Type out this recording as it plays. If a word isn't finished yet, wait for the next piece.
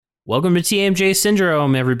Welcome to TMJ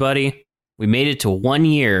Syndrome, everybody. We made it to 1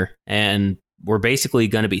 year, and we're basically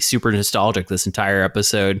going to be super nostalgic this entire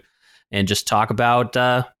episode and just talk about,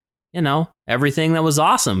 everything that was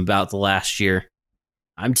awesome about the last year.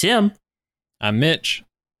 I'm Tim. I'm Mitch.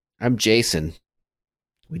 I'm Jason.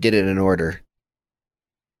 We did it in order.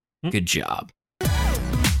 Good job.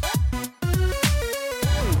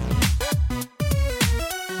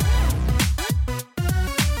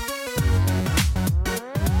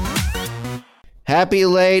 Happy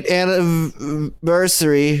late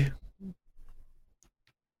anniversary.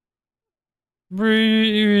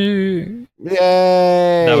 Yay!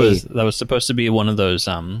 That was supposed to be one of those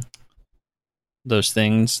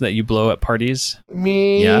things that you blow at parties.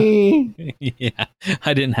 Me. Yeah. Yeah.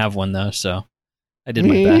 I didn't have one though, so I did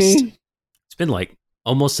my best. It's been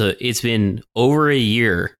it's been over a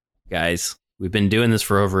year, guys. We've been doing this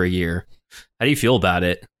for over a year. How do you feel about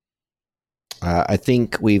it? I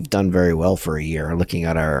think we've done very well for a year, looking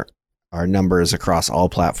at our numbers across all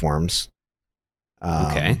platforms.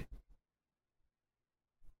 Okay.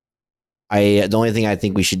 The only thing I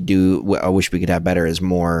think we should do, I wish we could have better, is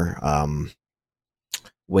more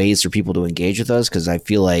ways for people to engage with us, because I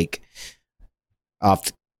feel like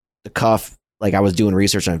off the cuff, like I was doing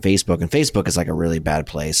research on Facebook, and Facebook is like a really bad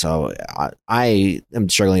place. So I am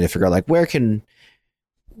struggling to figure out, like, how can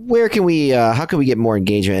we get more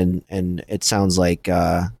engagement? And it sounds like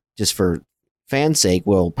just for fans' sake,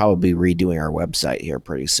 we'll probably be redoing our website here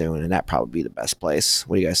pretty soon, and that probably be the best place.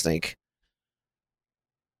 What do you guys think?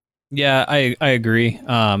 Yeah, I agree.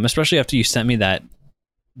 Especially after you sent me that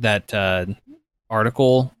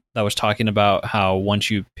article that was talking about how once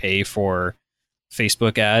you pay for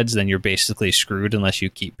Facebook ads, then you're basically screwed unless you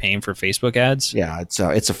keep paying for Facebook ads. Yeah, it's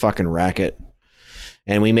a fucking racket.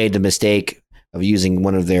 And we made the mistake of using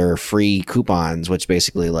one of their free coupons, which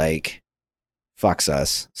basically like fucks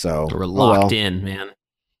us. So We're locked in, man.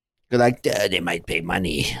 They're like, they might pay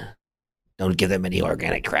money. Don't give them any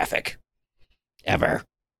organic traffic. Ever.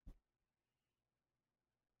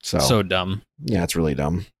 So dumb. Yeah, it's really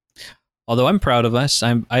dumb. Although I'm proud of us.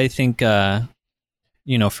 I think for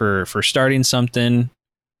starting something,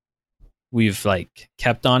 we've like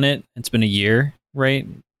kept on it. It's been a year, right?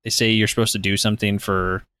 They say you're supposed to do something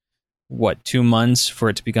for 2 months for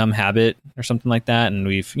it to become habit or something like that, and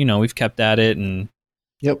we've kept at it and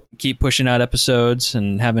keep pushing out episodes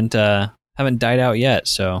and haven't died out yet.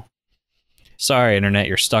 So sorry, internet,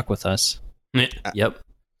 you're stuck with us. Yep.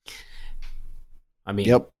 I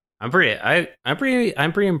mean, I'm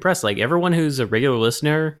pretty impressed. Like, everyone who's a regular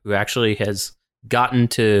listener who actually has gotten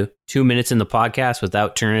to 2 minutes in the podcast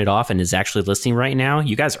without turning it off and is actually listening right now,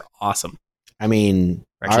 you guys are awesome. I mean,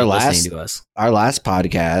 our last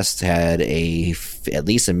podcast had at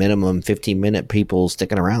least a minimum 15-minute people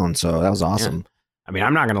sticking around, so that was awesome. Yeah. I mean,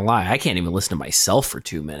 I'm not gonna lie, I can't even listen to myself for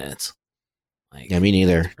 2 minutes. Yeah, me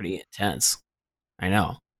neither. It's pretty intense. I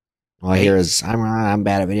know. All I hear is I'm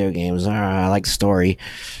bad at video games. I like the story.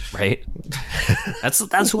 Right.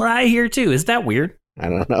 That's what I hear too. Is that weird? I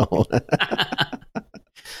don't know.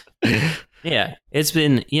 Yeah, it's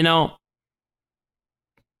been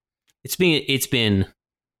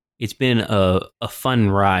a fun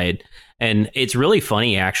ride, and it's really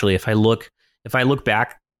funny actually. If I look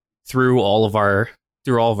back through all of our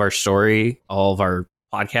story, all of our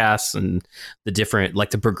podcasts, and the different, like,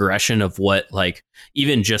 the progression of what, like,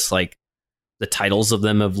 even just like the titles of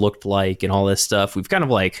them have looked like and all this stuff, we've kind of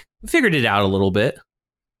like figured it out a little bit.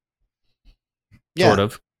 Yeah. Sort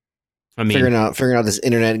of. I mean, figuring out this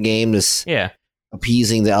internet game, this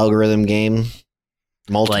appeasing the algorithm game,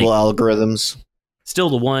 multiple algorithms. Still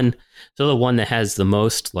the one that has the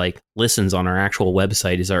most like listens on our actual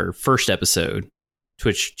website is our first episode,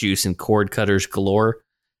 Twitch Juice and Cord Cutters Galore,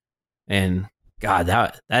 and God,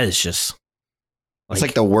 that is just like, it's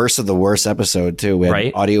like the worst of the worst episode too. We had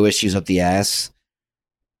right? audio issues up the ass,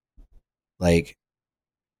 like,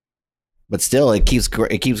 but still, it keeps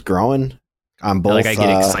growing on both. Like, I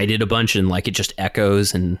get excited a bunch, and like it just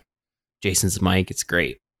echoes, and Jason's mic, it's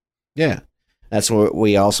great. Yeah, that's what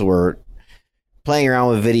we also were playing around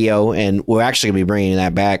with video, and we're actually gonna be bringing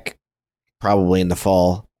that back probably in the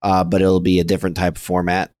fall. But it'll be a different type of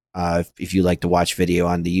format. If you like to watch video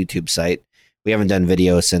on the YouTube site. We haven't done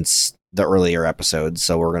video since the earlier episodes,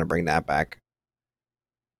 so we're going to bring that back.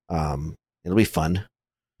 It'll be fun.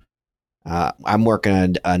 I'm working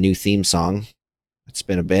on a new theme song. It's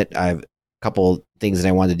been a bit. I have a couple things that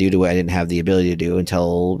I wanted to do I didn't have the ability to do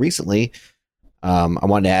until recently. I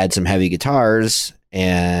wanted to add some heavy guitars,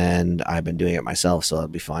 and I've been doing it myself, so that'll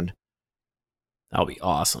be fun. That'll be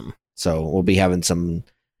awesome. So we'll be having some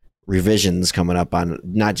revisions coming up on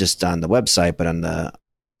not just on the website, but on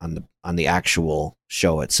on the actual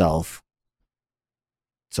show itself.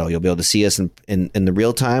 So you'll be able to see us in the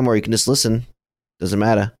real time, or you can just listen. Doesn't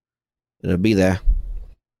matter. It'll be there.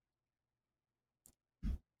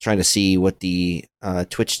 Trying to see what the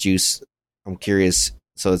Twitch juice. I'm curious.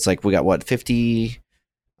 So it's like we got what 50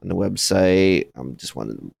 on the website. I'm just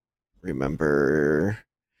want to remember.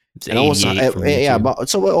 It's And almost 88 from yeah, YouTube.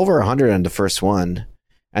 so over 100 on the first one,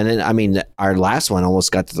 and then I mean our last one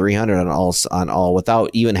almost got to 300 on all without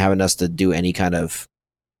even having us to do any kind of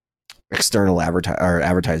external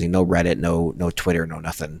advertising. No Reddit, no Twitter, no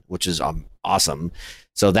nothing, which is awesome.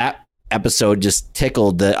 So that episode just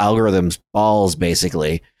tickled the algorithm's balls,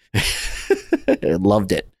 basically.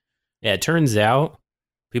 Loved it. Yeah, it turns out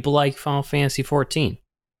people like Final Fantasy 14,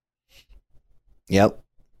 Yep.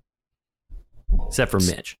 except for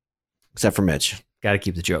Mitch. Except for Mitch. Got to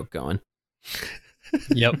keep the joke going.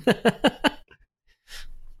 Yep.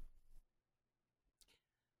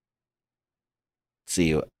 See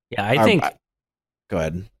you. Yeah, I think Go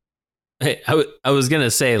ahead. I was gonna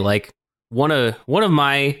say like one of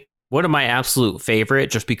my absolute favorite,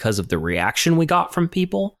 just because of the reaction we got from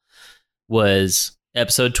people, was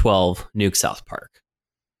episode 12, Nuke South Park,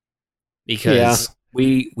 because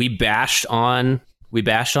we bashed on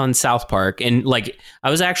South Park, and like I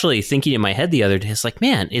was actually thinking in my head the other day, it's like,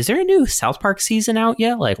 man, is there a new South Park season out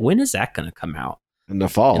yet? Like, when is that gonna come out? In the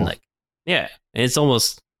fall. And like, yeah, and it's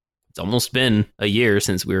almost been a year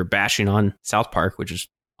since we were bashing on South Park, which is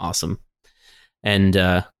awesome. And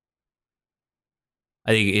I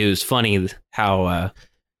think it was funny to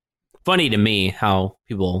me how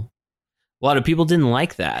a lot of people didn't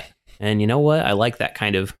like that. And you know what? I like that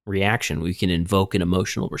kind of reaction. We can invoke an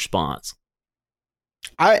emotional response.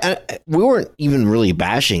 We weren't even really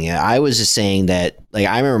bashing it. I was just saying that, like,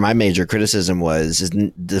 I remember my major criticism was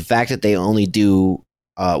the fact that they only do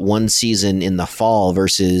one season in the fall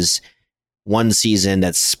versus one season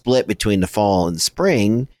that's split between the fall and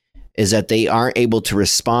spring, is that they aren't able to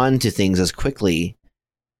respond to things as quickly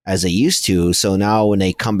as they used to. So now when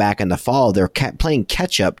they come back in the fall, they're playing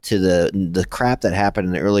catch up to the crap that happened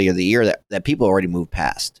in the earlier of the year that people already moved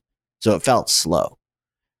past. So it felt slow.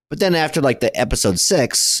 But then after like the episode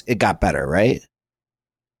 6, it got better, right?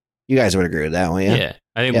 You guys would agree with that one, yeah? Yeah.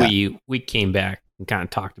 I think we came back and kind of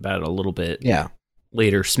talked about it a little bit. Yeah.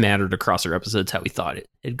 Later, smattered across our episodes how we thought it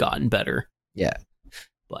had gotten better. Yeah.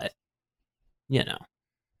 But, you know.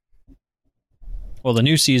 Well, the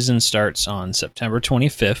new season starts on September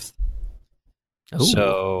 25th. Ooh,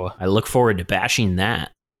 so I look forward to bashing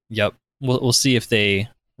that. Yep. We'll see if they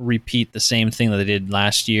repeat the same thing that they did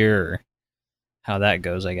last year, or how that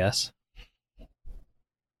goes, I guess.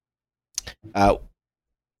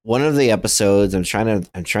 One of the episodes, I'm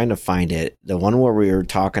trying to find it. The one where we were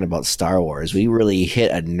talking about Star Wars, we really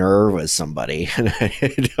hit a nerve with somebody, and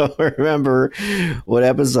I don't remember what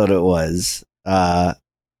episode it was.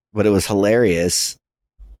 But it was hilarious.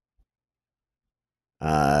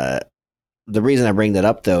 The reason I bring that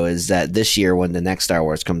up, though, is that this year when the next Star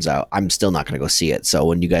Wars comes out, I'm still not going to go see it. So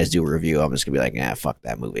when you guys do a review, I'm just going to be like, fuck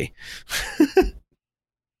that movie. Because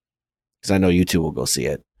I know you two will go see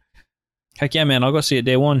it. Heck yeah, man. I'll go see it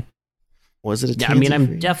day one. Was it a Yeah, I mean,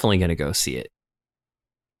 I'm definitely going to go see it.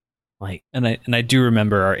 Like, And I do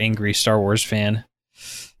remember our angry Star Wars fan.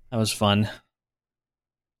 That was fun.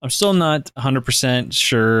 I'm still not 100%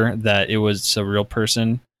 sure that it was a real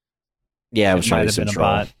person. Yeah, it was trying might to have been a control.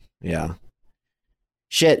 bot. Yeah.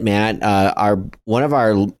 Shit, man. One of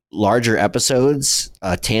our larger episodes,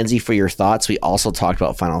 Tansy for Your Thoughts, we also talked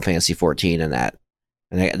about Final Fantasy 14 in that.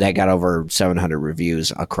 And that got over 700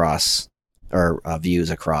 reviews across, or views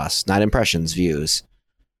across. Not impressions, views.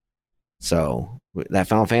 So that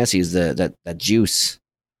Final Fantasy is that juice.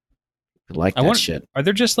 I like that shit. Are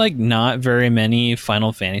there just like not very many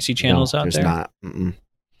Final Fantasy channels out there? There's not. Mm-mm.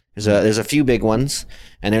 There's a few big ones,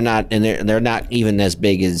 and they're not even as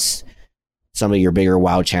big as some of your bigger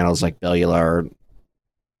WoW channels like Bellula or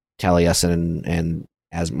Taliesin and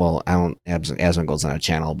Asmongold's not a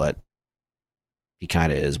channel, but he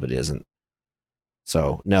kind of is, but isn't.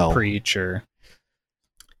 So no. Preacher.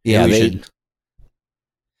 Yeah, we they should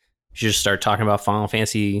just start talking about Final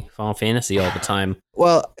Fantasy all the time.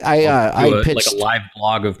 Well, I pitched like a live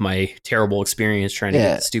blog of my terrible experience trying to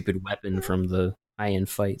get the stupid weapon from the high-end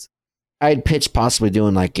fights. I'd pitched possibly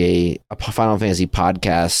doing like a Final Fantasy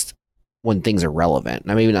podcast when things are relevant.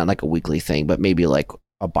 Now, maybe not like a weekly thing, but maybe like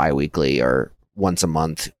a bi-weekly or once a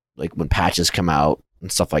month, like when patches come out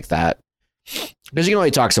and stuff like that. Because you can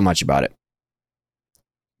only talk so much about it,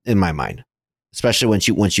 in my mind, especially once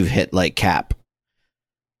you've hit like cap,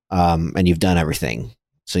 and you've done everything.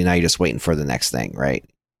 So now you're just waiting for the next thing, right?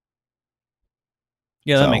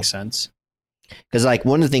 Yeah, that makes sense. Because like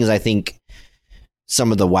one of the things I think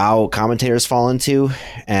some of the WoW commentators fall into,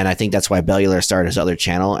 and I think that's why Bellular started his other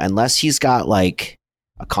channel, unless he's got like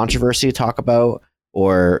a controversy to talk about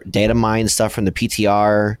or data mine stuff from the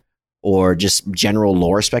PTR or just general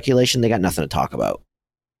lore speculation, they got nothing to talk about.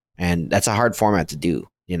 And that's a hard format to do,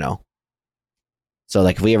 you know? So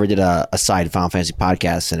like if we ever did a side Final Fantasy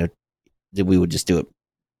podcast, and we would just do it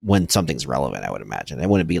when something's relevant, I would imagine. It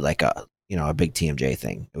wouldn't be like a big TMJ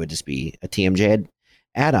thing. It would just be a TMJ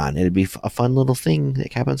add-on. It'd be a fun little thing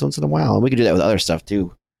that happens once in a while. And we could do that with other stuff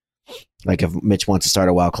too. Like if Mitch wants to start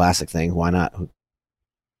a WoW Classic thing, why not?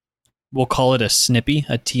 We'll call it a Snippy,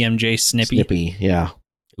 a TMJ Snippy. Snippy, yeah.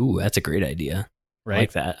 Ooh, that's a great idea. Right? I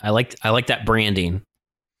like that. I like that branding.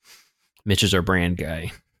 Mitch is our brand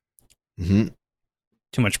guy. Mm-hmm.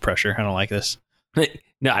 Too much pressure. I don't like this.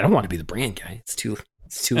 No, I don't want to be the brand guy. It's too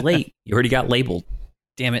late. You already got labeled.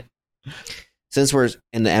 Damn it. Since we're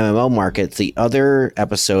in the MMO market, the other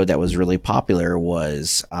episode that was really popular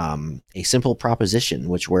was A Simple Proposition,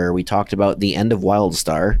 where we talked about the end of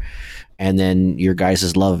WildStar and then your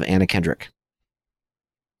guys' love of Anna Kendrick.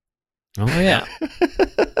 Oh, yeah.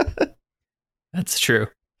 That's true.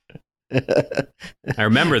 I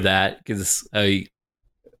remember that because I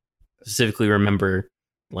specifically remember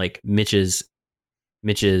like Mitch's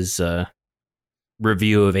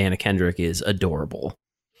review of Anna Kendrick is adorable.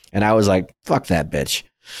 And I was like, fuck that bitch.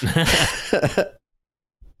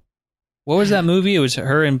 What was that movie? It was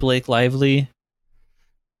her and Blake Lively.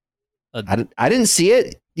 I didn't see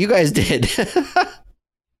it. You guys did.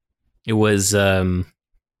 It was a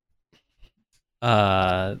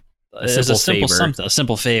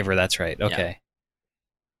simple favor. That's right. Okay. Yeah.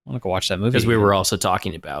 I want to go watch that movie because we were also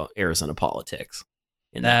talking about Arizona politics.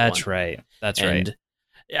 That's right. Right.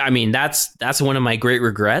 I mean, that's one of my great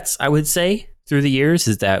regrets, I would say, through the years,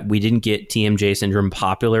 is that we didn't get TMJ Syndrome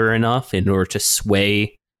popular enough in order to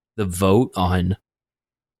sway the vote on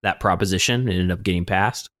that proposition. It ended up getting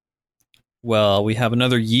passed. Well, we have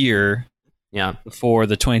another year. Yeah. Before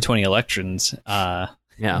the 2020 elections. Yeah.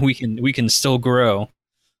 We can still grow.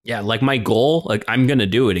 Yeah, like my goal, like I'm gonna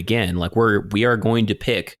do it again. Like we are going to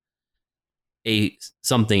pick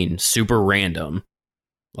something super random,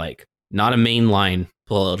 like not a mainline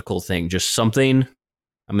political thing, just something.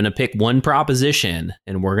 I'm gonna pick one proposition,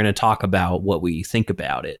 and we're gonna talk about what we think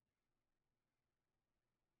about it.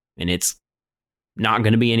 And it's not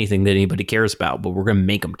gonna be anything that anybody cares about, but we're gonna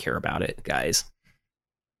make them care about it, guys.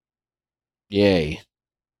 Yay.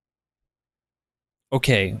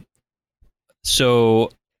 Okay. So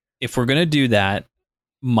if we're gonna do that,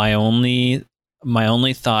 my only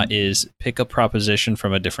thought is pick a proposition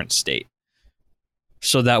from a different state.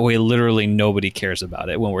 So that way literally nobody cares about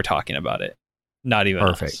it when we're talking about it. Not even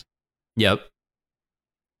perfect. Us. Yep.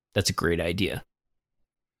 That's a great idea.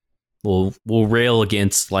 We'll rail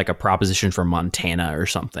against like a proposition from Montana or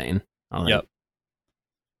something. Yep.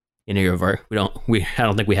 Any of I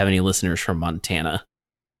don't think we have any listeners from Montana.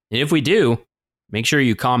 And if we do, make sure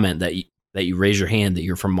you comment that you raise your hand that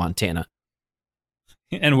you're from Montana.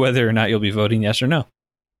 And whether or not you'll be voting yes or no.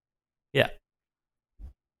 Yeah.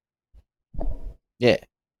 Yeah.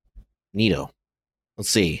 Neato. Let's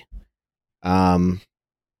see. Gotta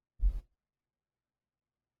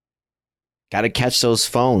catch those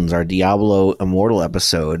phones, our Diablo Immortal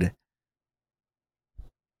episode.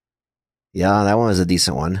 Yeah, that one was a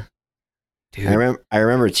decent one. Dude. I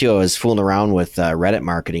remember too, I was fooling around with Reddit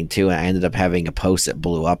marketing too, and I ended up having a post that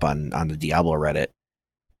blew up on the Diablo Reddit.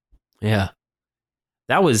 Yeah.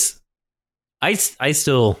 That was that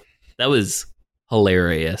was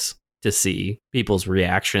hilarious to see people's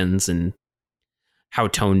reactions and how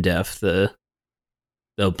tone deaf the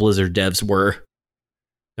Blizzard devs were.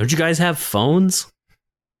 Don't you guys have phones?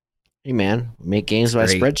 Hey man, make games by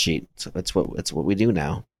spreadsheet. So that's what we do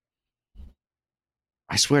now.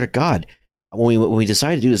 I swear to God, when we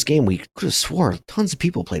decided to do this game, we could have swore tons of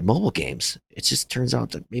people played mobile games. It just turns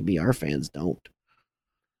out that maybe our fans don't.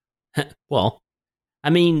 Well, I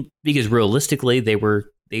mean, because realistically, they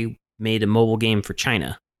made a mobile game for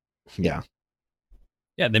China. Yeah.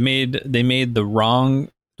 Yeah, they made the wrong.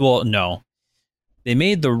 Well, no, they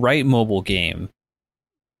made the right mobile game,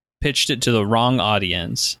 pitched it to the wrong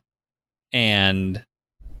audience, and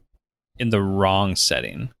in the wrong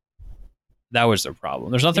setting. That was their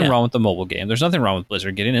problem. There's nothing wrong with the mobile game. There's nothing wrong with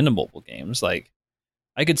Blizzard getting into mobile games. Like,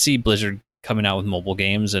 I could see Blizzard coming out with mobile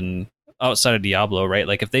games and outside of Diablo, right?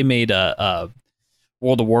 Like, if they made a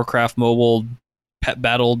World of Warcraft mobile pet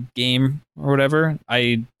battle game or whatever,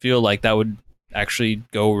 I feel like that would actually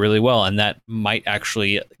go really well, and that might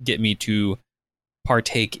actually get me to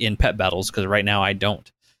partake in pet battles, because right now I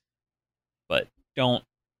don't. But don't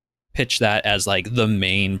pitch that as like the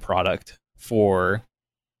main product for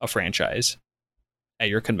a franchise at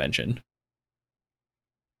your convention.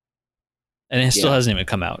 And it still hasn't even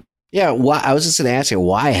come out. Yeah, why? I was just going to ask you,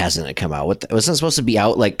 why hasn't it come out? Wasn't it supposed to be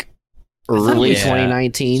out like early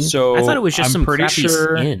 2019? So I thought it was just some crappy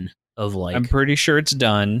sure, skin of like. I'm pretty sure it's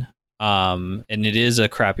done. And it is a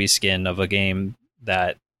crappy skin of a game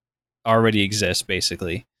that already exists,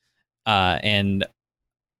 basically. And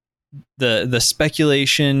the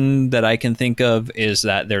speculation that I can think of is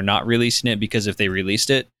that they're not releasing it because if they released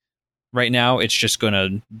it right now, it's just going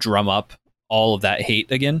to drum up all of that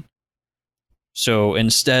hate again. So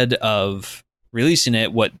instead of releasing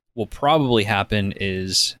it, what will probably happen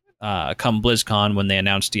is come BlizzCon when they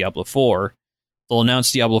announce Diablo 4, they'll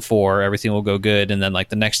announce Diablo 4, everything will go good, and then like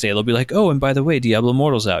the next day they'll be like, oh, and by the way, Diablo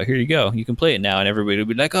Immortal's out. Here you go. You can play it now. And everybody will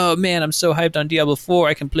be like, oh man, I'm so hyped on Diablo 4.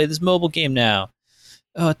 I can play this mobile game now.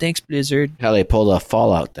 Oh, thanks, Blizzard. How they pulled a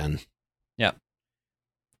Fallout then. Yeah.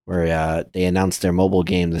 Where they announced their mobile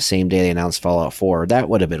game the same day they announced Fallout 4. That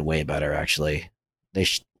would have been way better, actually.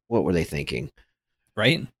 What were they thinking?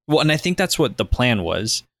 Right? Well, and I think that's what the plan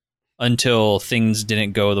was until things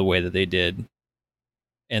didn't go the way that they did.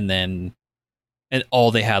 And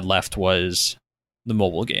all they had left was the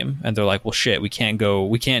mobile game. And they're like, well, shit, we can't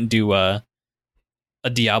do a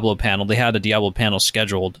Diablo panel. They had a Diablo panel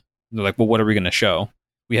scheduled. They're like, well, what are we going to show?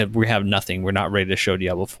 We have nothing. We're not ready to show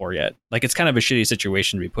Diablo 4 yet. Like, it's kind of a shitty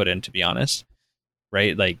situation to be put in, to be honest.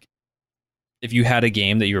 Right? Like, if you had a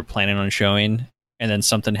game that you were planning on showing and then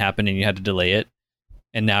something happened and you had to delay it,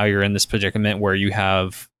 and now you're in this predicament where you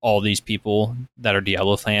have all these people that are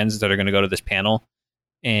Diablo fans that are going to go to this panel,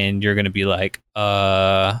 and you're going to be like,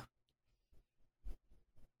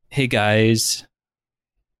 hey guys,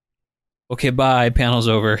 okay, bye, panel's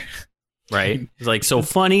over. Right? It's like, so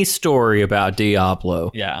funny story about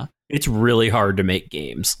Diablo. Yeah. It's really hard to make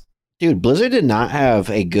games. Dude, Blizzard did not have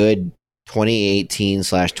a good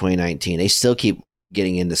 2018/2019. They still keep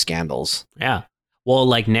getting into scandals. Yeah. Well,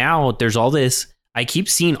 like now there's all this. I keep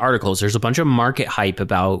seeing articles. There's a bunch of market hype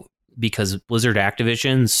about because Blizzard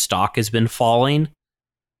Activision's stock has been falling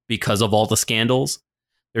because of all the scandals.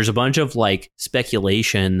 There's a bunch of like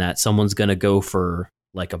speculation that someone's going to go for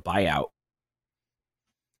like a buyout.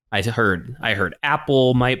 I heard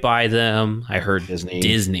Apple might buy them. I heard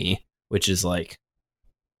Disney, which is like,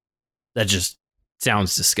 that just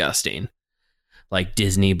sounds disgusting. Like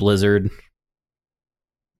Disney, Blizzard.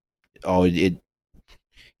 Oh,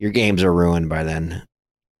 your games are ruined by then.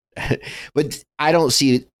 But I don't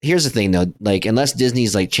see. Here's the thing, though. Like, unless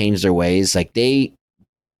Disney's like changed their ways, like they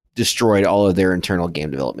destroyed all of their internal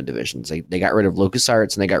game development divisions. They got rid of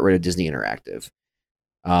LucasArts and they got rid of Disney Interactive.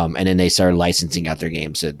 And then they started licensing out their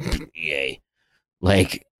games to EA.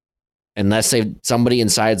 Like, unless somebody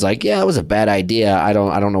inside's like, yeah, it was a bad idea. I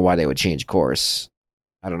don't know why they would change course.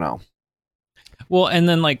 I don't know. Well, and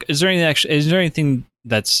then like, is there anything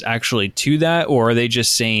that's actually to that, or are they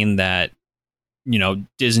just saying that, you know,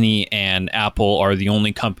 Disney and Apple are the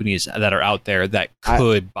only companies that are out there that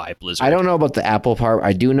could buy Blizzard? I don't know about the Apple part.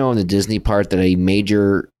 I do know in the Disney part that a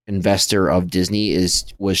major investor of Disney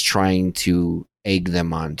was trying to egg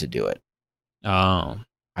them on to do it. Oh,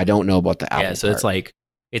 I don't know about the Apple. Yeah, so part.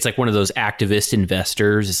 it's like one of those activist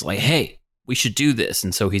investors. It's like, hey, we should do this,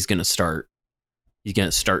 and so he's gonna start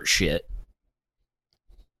shit.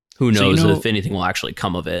 Who knows if anything will actually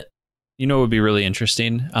come of it? You know, it would be really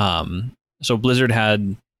interesting. So Blizzard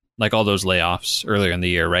had like all those layoffs earlier in the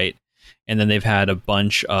year, right? And then they've had a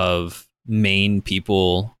bunch of main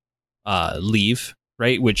people leave,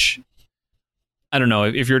 right? Which I don't know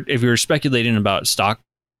if you're speculating about stocks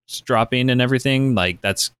dropping and everything, like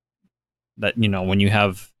that, you know, when you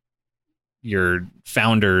have your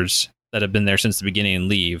founders that have been there since the beginning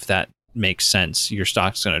leave, that makes sense. Your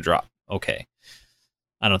stock's going to drop. Okay.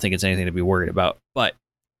 I don't think it's anything to be worried about, but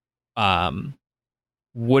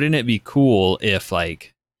wouldn't it be cool if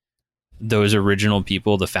like those original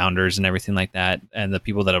people, the founders and everything like that, and the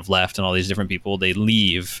people that have left and all these different people, they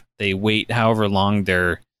leave, they wait however long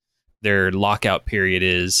their lockout period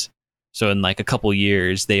is. So in like a couple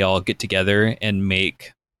years, they all get together and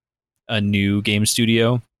make a new game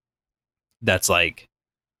studio that's like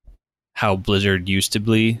how Blizzard used to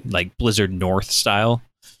be, like Blizzard North style,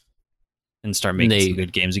 and start making some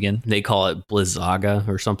good games again. They call it Blizzaga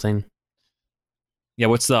or something. Yeah,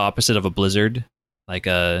 what's the opposite of a blizzard? Like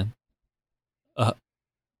a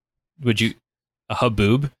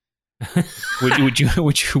haboob? would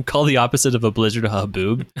you call the opposite of a blizzard a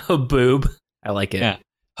haboob? Haboob. I like it. Yeah.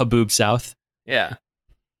 Haboob South. Yeah.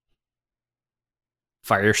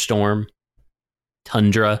 Firestorm.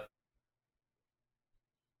 Tundra.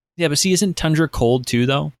 Yeah, but see, isn't Tundra cold too,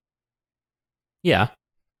 though? Yeah.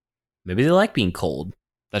 Maybe they like being cold.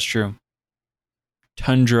 That's true.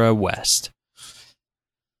 Tundra West.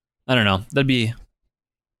 I don't know. That'd be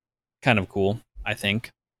kind of cool, I think.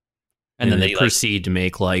 And then they proceed to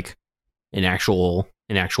make like an actual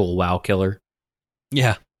WoW killer.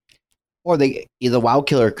 Yeah. Or the WoW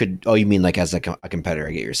killer could. Oh, you mean like as a competitor?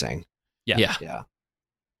 I get what you're saying. Yeah.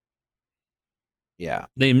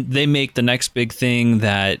 They make the next big thing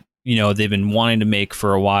that they've been wanting to make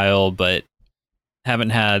for a while, but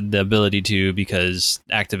haven't had the ability to because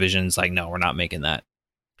Activision's like, no, we're not making that.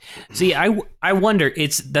 See, I wonder.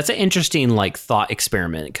 That's an interesting like thought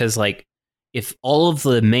experiment because like if all of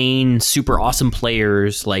the main super awesome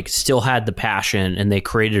players like still had the passion and they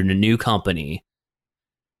created a new company,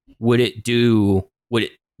 would it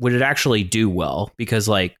actually do well? Because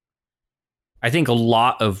like I think a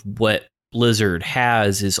lot of what Blizzard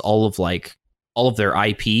has is all of their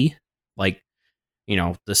IP, like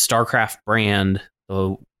the StarCraft brand,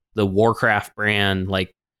 the Warcraft brand, like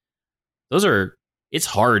those are. It's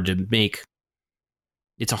hard to make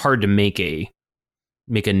a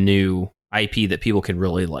new IP that people can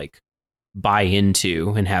really like buy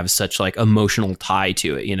into and have such like emotional tie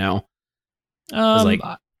to it, Like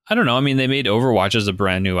I don't know. I mean, they made Overwatch as a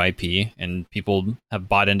brand new IP, and people have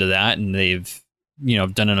bought into that, and they've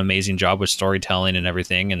done an amazing job with storytelling and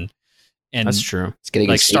everything. And that's true. It's getting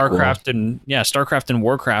like StarCraft and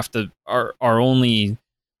Warcraft are only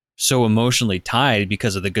so emotionally tied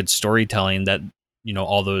because of the good storytelling that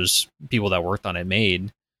all those people that worked on it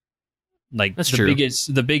made. Like that's the true.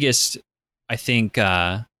 biggest I think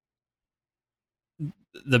the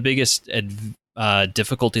biggest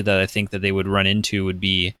difficulty that I think that they would run into would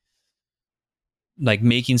be like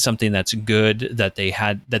making something that's good that they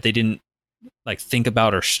didn't like think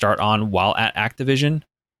about or start on while at Activision,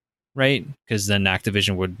 right? Because then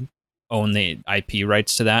Activision would own the IP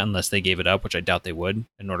rights to that unless they gave it up, which I doubt they would,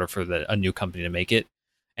 in order for a new company to make it.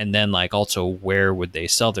 And then like also where would they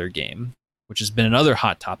sell their game, which has been another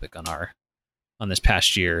hot topic on this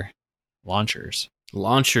past year. Launchers.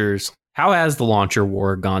 How has the launcher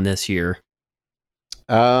war gone this year?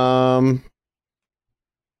 Like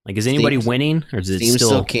is anybody winning, or is it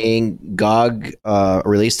still king? GOG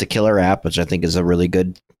released a killer app, which I think is a really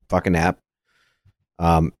good fucking app.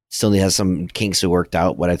 Still has some kinks to worked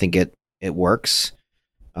out, but I think it works.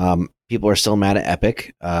 People are still mad at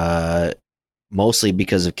Epic, mostly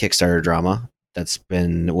because of Kickstarter drama that's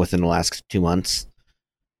been within the last 2 months.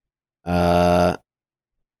 I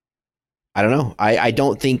don't know. I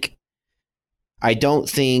don't think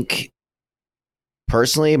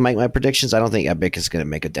personally, my predictions, I don't think Epic is going to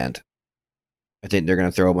make a dent. I think they're going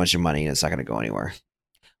to throw a bunch of money and it's not going to go anywhere.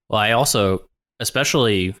 Well, I also,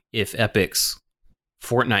 especially if Epic's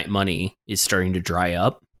Fortnite money is starting to dry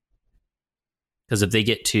up, because if they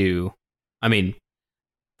get to, I mean,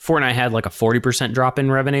 Fortnite had like a 40% drop in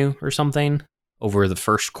revenue or something over the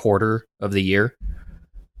first quarter of the year,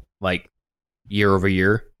 like year over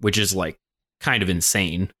year, which is like kind of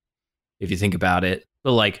insane if you think about it.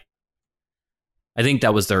 But like, I think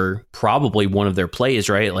that was probably one of their plays,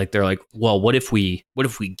 right? Like they're like, well, what if we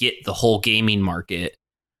get the whole gaming market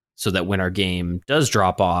so that when our game does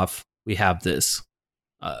drop off, we have this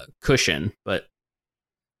cushion. But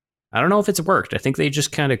I don't know if it's worked. I think they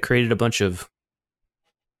just kind of created a bunch of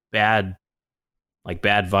bad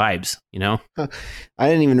vibes, I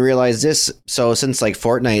didn't even realize this. So since like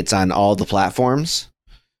Fortnite's on all the platforms,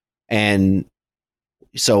 and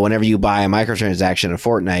so whenever you buy a microtransaction in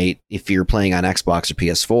Fortnite, if you're playing on Xbox or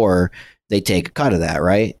PS4, they take a cut of that,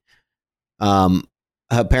 right?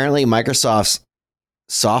 Apparently Microsoft's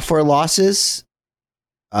software losses,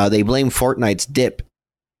 they blame Fortnite's dip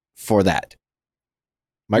for that.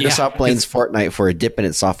 Microsoft blames Fortnite for a dip in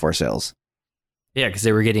its software sales. Yeah, because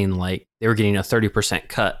they were getting a 30%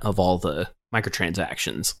 cut of all the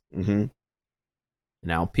microtransactions. Mm-hmm.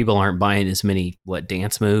 Now people aren't buying as many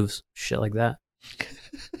dance moves, shit like that.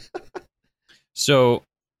 So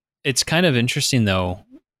it's kind of interesting though,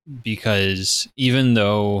 because even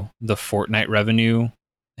though the Fortnite revenue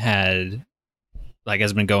has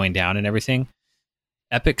been going down and everything,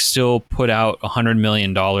 Epic still put out $100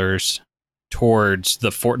 million towards the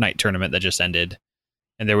Fortnite tournament that just ended.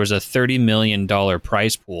 And there was a $30 million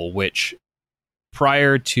prize pool, which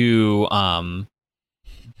prior to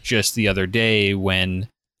just the other day when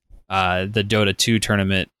the Dota 2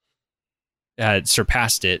 tournament had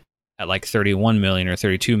surpassed it at like 31 million or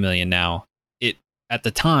 32 million now. At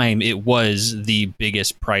the time, it was the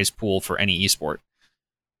biggest prize pool for any esport.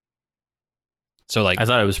 So I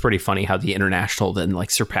thought it was pretty funny how the international then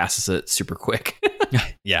surpasses it super quick.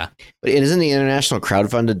 Yeah. But isn't the international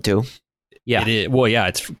crowdfunded too? Yeah. It is. Well,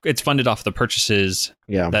 yeah, it's funded off the purchases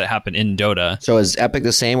that happen in Dota. So is Epic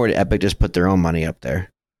the same, or did Epic just put their own money up there?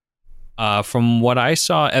 From what I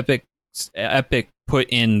saw, Epic put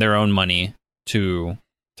in their own money to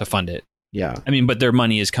fund it. Yeah. I mean, but their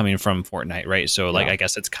money is coming from Fortnite, right? So I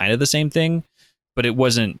guess it's kind of the same thing, but it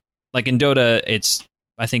wasn't like in Dota.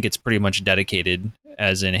 I think it's pretty much dedicated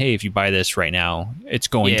as in, hey, if you buy this right now, it's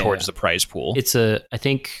going towards the prize pool. I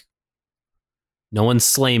think no one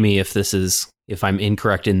slay me if I'm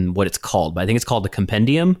incorrect in what it's called, but I think it's called the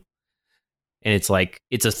compendium. And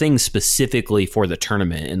it's a thing specifically for the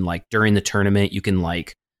tournament. And like during the tournament, you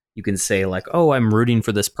can say like, oh, I'm rooting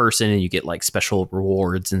for this person, and you get like special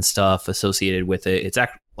rewards and stuff associated with it. It's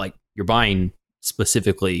like you're buying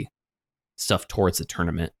specifically stuff towards the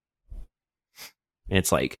tournament. And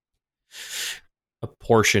it's like a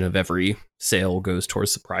portion of every sale goes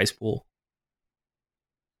towards the prize pool.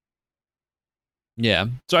 Yeah.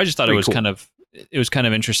 So I just thought it was kind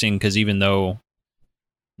of interesting because even though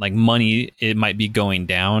like money, it might be going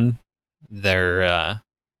down, they're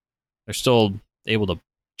still able to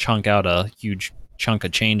chunk out a huge chunk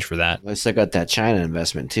of change for that. I still got that China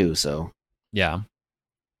investment too, so yeah,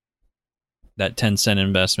 that 10-cent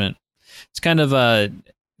investment. It's kind of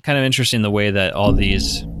interesting the way that all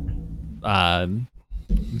these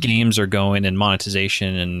games are going and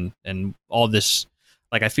monetization and all this.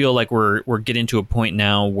 Like I feel like we're getting to a point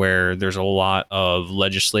now where there's a lot of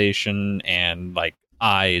legislation and like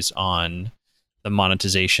eyes on the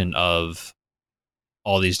monetization of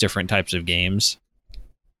all these different types of games,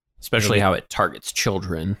 especially how it targets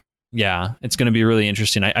children. Yeah, it's going to be really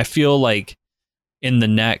interesting. I feel like in the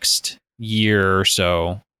next year or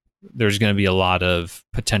so, there's going to be a lot of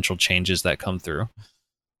potential changes that come through.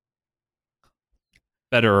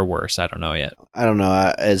 Better or worse, I don't know yet. I don't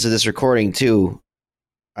know. As of this recording too,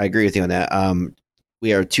 I agree with you on that.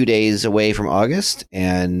 We are 2 days away from August,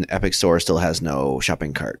 and Epic Store still has no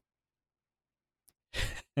shopping cart.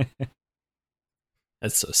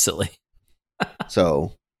 That's so silly.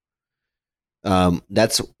 So,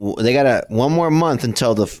 they got one more month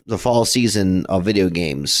until the fall season of video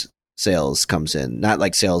games sales comes in. Not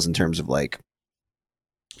like sales in terms of like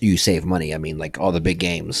you save money. I mean, like all the big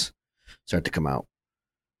games start to come out,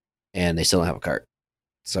 and they still don't have a cart.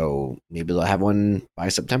 So maybe they'll have one by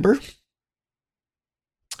September.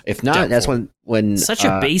 If not, Doubtful. That's when such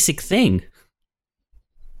a basic thing.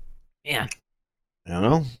 Man, I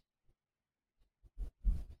don't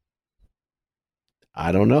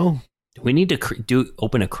know. Do we need to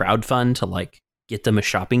open a crowdfund to like get them a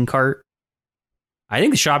shopping cart? I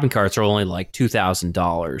think the shopping carts are only like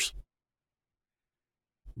 $2,000.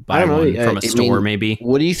 Buy one from a store, maybe.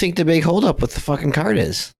 What do you think the big holdup with the fucking cart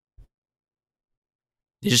is?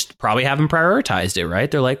 They just probably haven't prioritized it, right?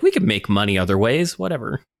 They're like, we could make money other ways,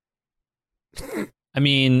 whatever. I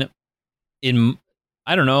mean,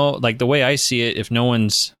 I don't know, like the way I see it, if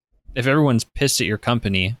everyone's pissed at your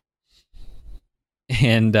company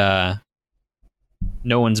and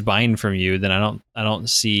no one's buying from you, then I don't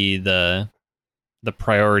see the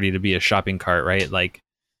priority to be a shopping cart, right? Like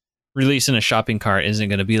releasing a shopping cart isn't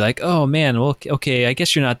going to be like, oh man, well, okay, I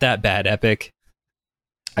guess you're not that bad, Epic.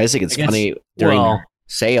 I just think it's funny during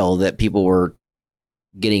sale that people were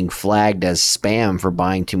getting flagged as spam for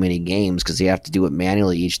buying too many games because you have to do it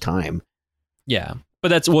manually each time. Yeah, but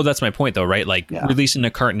that's my point though, right? Like releasing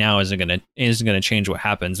a cart now isn't gonna change what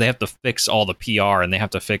happens. They have to fix all the PR and they have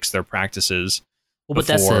to fix their practices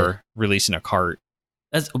before releasing a cart.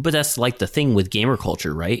 That's like the thing with gamer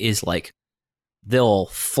culture, right? Is like they'll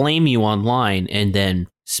flame you online and then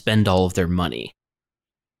spend all of their money.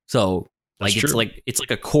 So like it's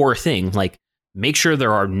like a core thing. Like make sure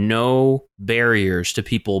there are no barriers to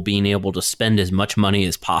people being able to spend as much money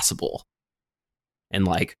as possible. And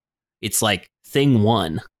like it's like thing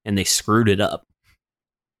one, and they screwed it up.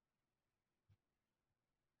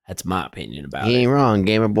 That's my opinion about it. You ain't wrong.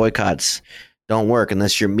 Gamer boycotts don't work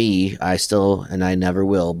unless you're me. I still and I never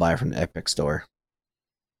will buy from the Epic Store.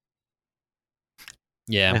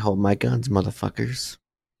 Yeah. I hold my guns, motherfuckers.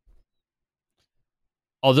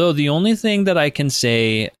 Although the only thing that I can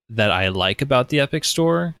say that I like about the Epic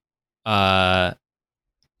Store, as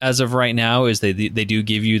of right now, is they do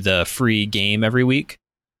give you the free game every week.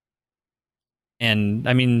 And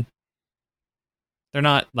I mean, they're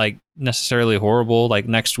not like necessarily horrible. Like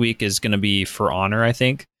next week is going to be For Honor, I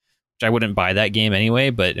think, which I wouldn't buy that game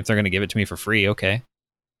anyway. But if they're going to give it to me for free, okay.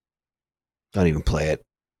 Don't even play it.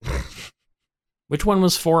 Which one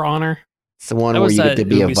was For Honor? It's the one where you get to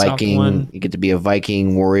be a Viking. You get to be a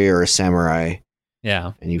Viking warrior or a samurai.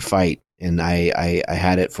 Yeah, and you fight and I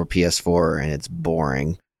had it for PS4, and it's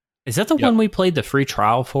boring. Is that the one we played the free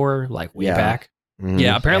trial for, like way back?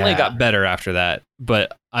 Yeah, apparently it got better after that,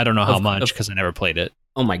 but I don't know how much because I never played it.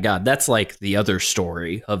 Oh my god, that's like the other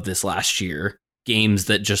story of this last year. Games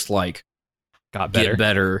that just like got better. Get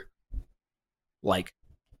better like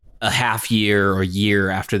a half year or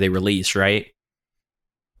year after they release, right?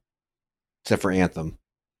 Except for Anthem.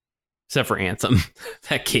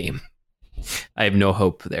 That game. I have no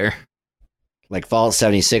hope there. Like Fallout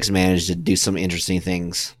 76 managed to do some interesting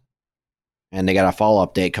things. And they got a fall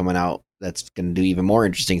update coming out that's going to do even more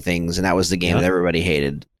interesting things, and that was the game that everybody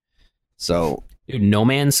hated. So, dude, No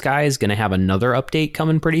Man's Sky is going to have another update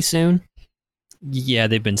coming pretty soon. Yeah,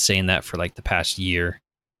 they've been saying that for like the past year.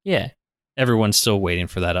 Yeah. Everyone's still waiting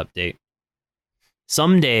for that update.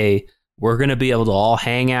 Someday, we're going to be able to all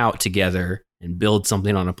hang out together and build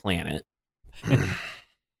something on a planet.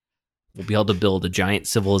 We'll be able to build a giant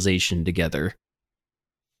civilization together.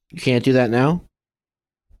 You can't do that now?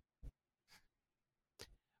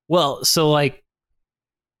 Well, so like,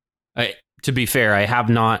 to be fair, I have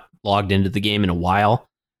not logged into the game in a while.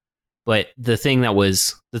 But the thing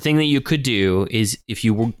that you could do is if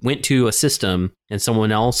you went to a system and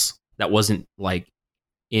someone else that wasn't like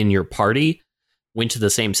in your party went to the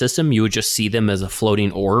same system, you would just see them as a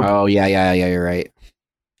floating orb. Oh, yeah, you're right.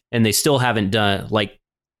 And they still haven't done like,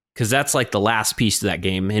 because that's like the last piece to that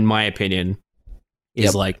game, in my opinion,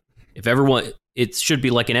 is like if everyone. It should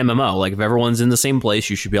be like an MMO. Like if everyone's in the same place,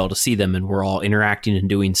 you should be able to see them and we're all interacting and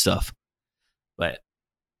doing stuff. But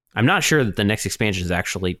I'm not sure that the next expansion is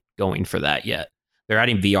actually going for that yet. They're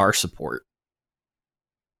adding VR support.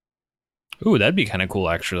 Ooh, that'd be kind of cool,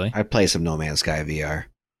 actually. I'd play some No Man's Sky VR.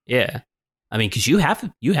 Yeah. I mean, because you have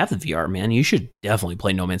the VR, man. You should definitely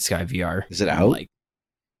play No Man's Sky VR. Is it out? Like,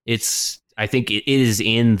 I think it is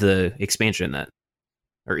in the expansion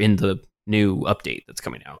or in the new update that's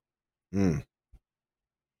coming out.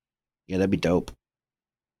 Yeah, that'd be dope.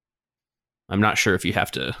 I'm not sure if you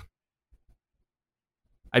have to.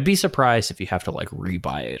 I'd be surprised if you have to like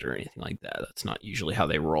rebuy it or anything like that. That's not usually how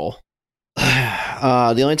they roll.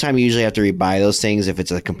 The only time you usually have to rebuy those things if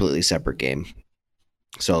it's a completely separate game.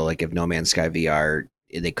 So like if No Man's Sky VR,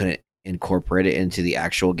 they couldn't incorporate it into the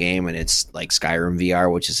actual game, and it's like Skyrim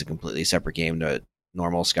VR, which is a completely separate game to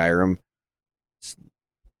normal Skyrim.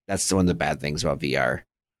 That's one of the bad things about VR.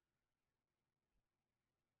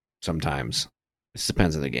 Sometimes it just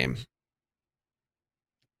depends on the game.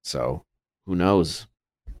 So who knows?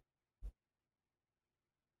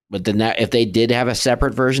 But then if they did have a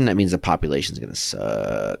separate version, that means the population's gonna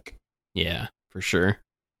suck. Yeah, for sure.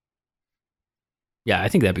 Yeah, I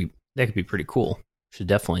think that could be pretty cool. Should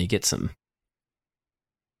definitely get some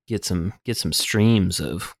streams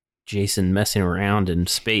of Jason messing around in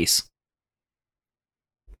space.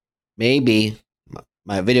 Maybe.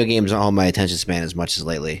 My video games don't hold my attention span as much as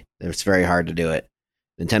lately. It's very hard to do it.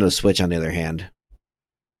 Nintendo Switch, on the other hand,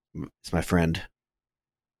 it's my friend.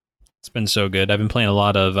 It's been so good. I've been playing a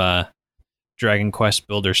lot of Dragon Quest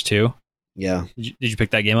Builders 2. Yeah. Did you pick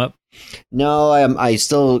that game up? No, I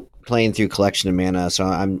still playing through Collection of Mana, so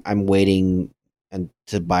I'm waiting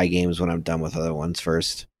to buy games when I'm done with other ones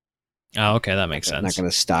first. Oh, okay, that makes sense. I'm not going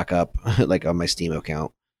to stock up like on my Steam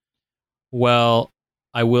account. Well,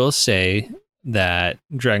 I will say that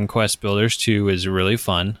Dragon Quest Builders 2 is really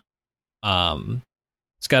fun.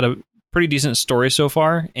 It's got a pretty decent story so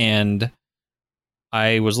far, and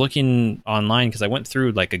I was looking online because I went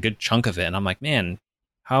through like a good chunk of it, and I'm like, man,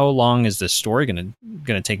 how long is this story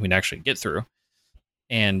gonna take me to actually get through?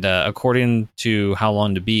 And according to How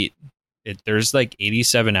Long to Beat, there's like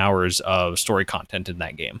 87 hours of story content in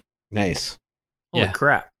that game. Nice. Holy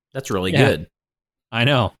crap. That's really good. I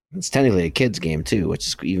know. It's technically a kid's game too, which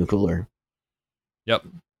is even cooler. Yep.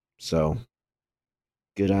 So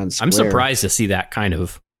good on Square. I'm surprised to see that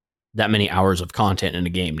many hours of content in a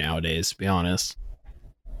game nowadays, to be honest.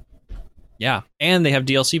 Yeah. And they have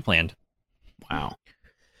DLC planned. Wow.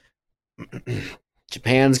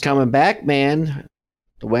 Japan's coming back, man.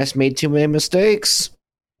 The West made too many mistakes.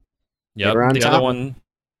 Yep. The other one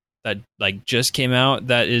that like just came out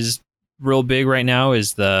that is real big right now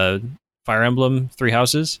is the Fire Emblem Three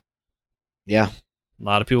Houses. Yeah. A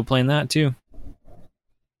lot of people playing that too.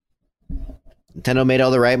 Nintendo made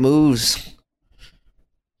all the right moves.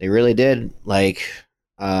 They really did. Like,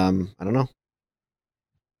 I don't know.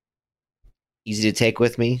 Easy to take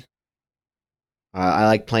with me. I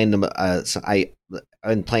like playing them. I've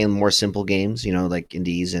been playing more simple games, like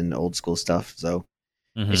indies and old school stuff. So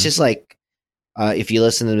it's just like, if you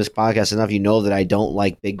listen to this podcast enough, you know that I don't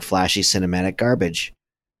like big, flashy cinematic garbage.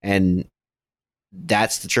 And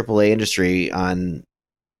that's the AAA industry on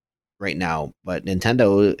right now, but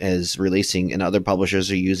Nintendo is releasing, and other publishers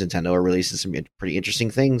who use Nintendo are releasing some pretty interesting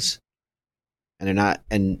things.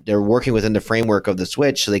 And they're working within the framework of the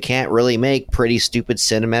Switch, so they can't really make pretty stupid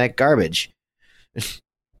cinematic garbage.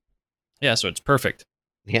 Yeah, so it's perfect.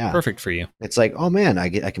 Yeah, Perfect for you. it's like, oh man, I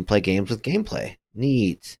can play games with gameplay.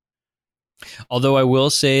 Neat. Although I will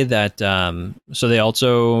say that, so they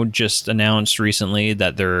also just announced recently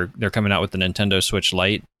that they're coming out with the Nintendo Switch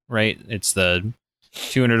Lite, right? It's the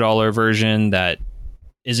 $200 version that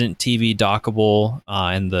isn't TV dockable,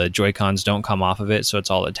 and the Joy-Cons don't come off of it, so it's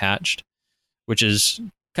all attached, which is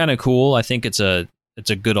kind of cool. I think it's a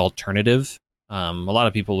good alternative. A lot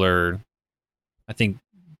of people are, I think,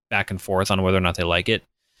 back and forth on whether or not they like it,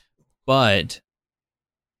 but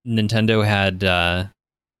Nintendo had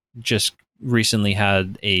just recently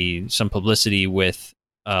had some publicity with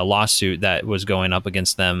a lawsuit that was going up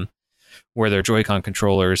against them, where their Joy-Con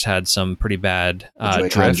controllers had some pretty bad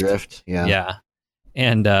drift. Yeah.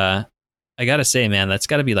 And I gotta say, man, that's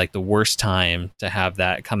gotta be like the worst time to have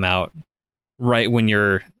that come out right when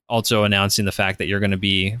you're also announcing the fact that you're going to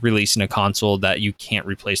be releasing a console that you can't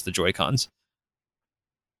replace the Joy-Cons.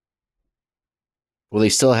 Will they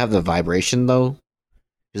still have the vibration though?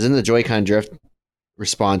 Because then the Joy-Con drift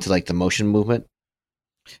respond to like the motion movement.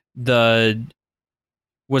 Was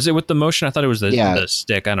it with the motion? I thought it was the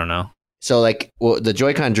stick. I don't know. So like, the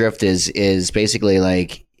Joy-Con drift is basically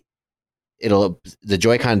like the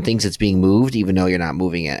Joy-Con thinks it's being moved even though you're not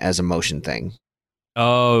moving it as a motion thing.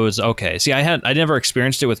 Oh, it was okay. See, I never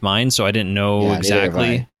experienced it with mine, so I didn't know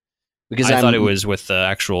exactly. Because I thought it was with the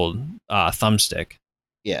actual thumbstick.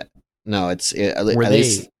 Yeah. No, it's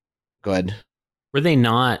go ahead. Were they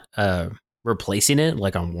not replacing it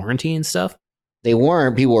like on warranty and stuff? They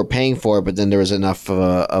weren't. People were paying for it, but then there was enough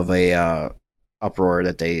of a uproar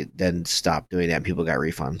that they then stopped doing that. And people got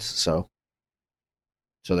refunds, so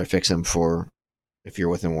they're fixing them for if you're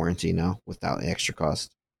within warranty now without the extra cost.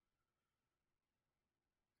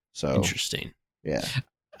 So interesting. Yeah,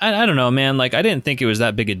 I don't know, man. Like, I didn't think it was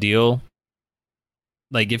that big a deal.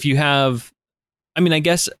 Like, if you have, I mean, I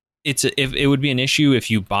guess if it would be an issue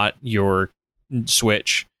if you bought your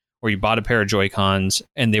Switch or you bought a pair of Joy-Cons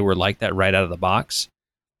and they were like that right out of the box.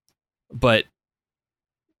 But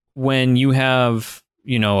when you have,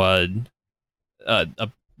 you know, a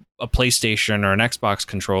PlayStation or an Xbox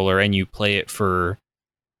controller and you play it for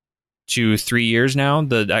 2-3 years now,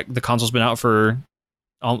 the console's been out for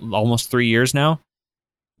almost 3 years now,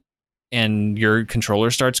 and your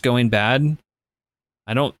controller starts going bad,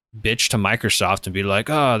 I don't bitch to Microsoft and be like,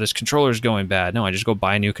 oh, this controller's going bad. No, I just go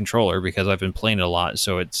buy a new controller because I've been playing it a lot.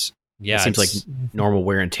 So it seems like normal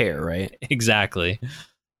wear and tear, right? Exactly.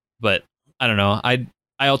 But I don't know. I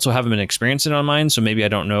also haven't been experiencing it on mine, so maybe I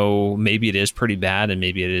don't know. Maybe it is pretty bad and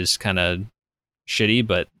maybe it is kind of shitty,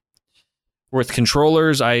 but with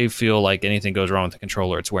controllers, I feel like anything goes wrong with the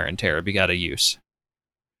controller, it's wear and tear. It'd be out of use.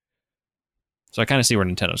 So I kind of see where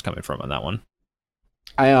Nintendo's coming from on that one.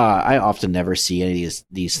 I often never see any of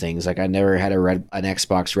these things. Like, I never had an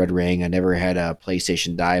Xbox Red Ring. I never had a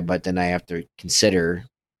PlayStation die. But then I have to consider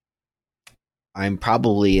I'm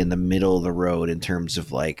probably in the middle of the road in terms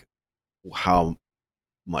of like how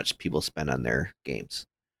much people spend on their games.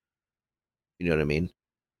 You know what I mean?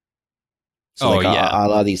 So a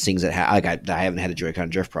lot of these things that I haven't had a Joy-Con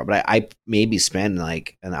drift problem, but I maybe spend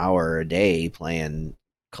like an hour a day playing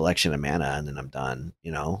Collection of Mana and then I'm done.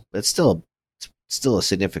 You know, it's still a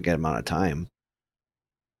significant amount of time,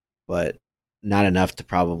 but not enough to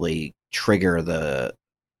probably trigger the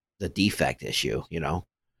defect issue, you know?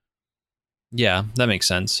 Yeah, that makes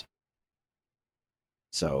sense.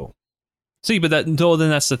 So, see, but then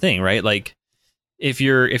that's the thing, right? Like, if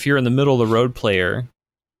you're in the middle of the road player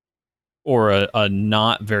or a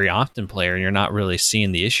not very often player and you're not really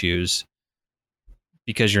seeing the issues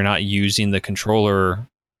because you're not using the controller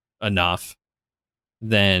enough,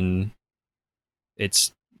 then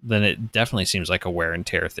it definitely seems like a wear and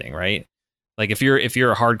tear thing, right? Like, if you're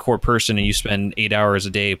a hardcore person and you spend 8 hours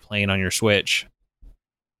a day playing on your Switch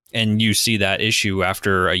and you see that issue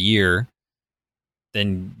after a year,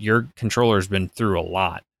 then your controller's been through a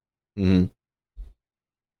lot. Mm-hmm.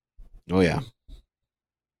 Oh yeah.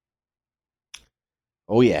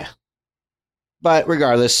 Oh yeah. But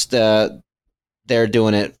regardless, they're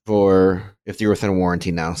doing it for if you're within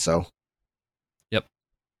warranty now, so yep.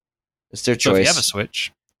 It's their choice. So if you have a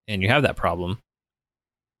Switch and you have that problem,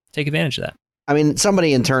 take advantage of that. I mean,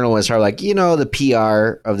 somebody internal is like, the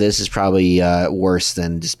PR of this is probably worse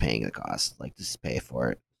than just paying the cost. Like, just pay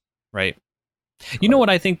for it. Right. You know what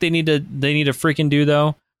I think they need to freaking do,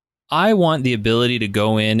 though? I want the ability to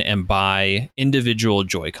go in and buy individual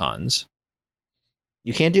Joy-Cons.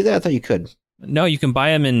 You can't do that? I thought you could. No, you can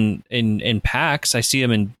buy them in packs. I see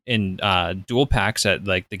them in dual packs at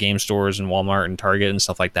like the game stores and Walmart and Target and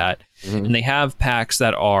stuff like that. Mhm. And they have packs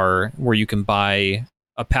that are where you can buy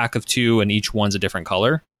a pack of 2 and each one's a different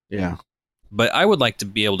color. Yeah. But I would like to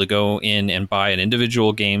be able to go in and buy an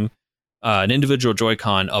individual game, an individual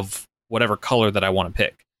Joy-Con of whatever color that I want to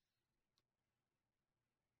pick.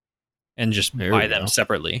 And just There buy we them go.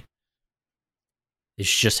 separately. They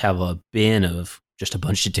should just have a bin of just a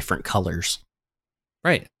bunch of different colors.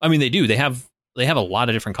 Right. I mean, they do. They have a lot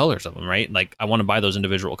of different colors of them, right? Like, I want to buy those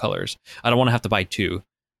individual colors. I don't want to have to buy 2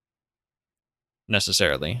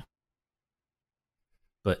 necessarily.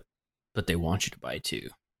 But they want you to buy 2,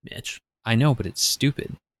 Mitch. I know, but it's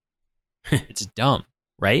stupid. It's dumb.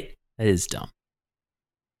 Right? That is dumb.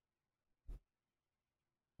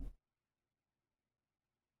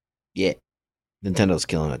 Yeah. Nintendo's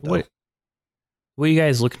killing it, though. What are you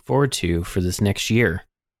guys looking forward to for this next year?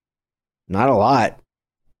 Not a lot.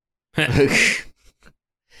 In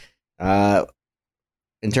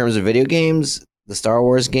terms of video games, the Star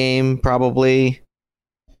Wars game, probably.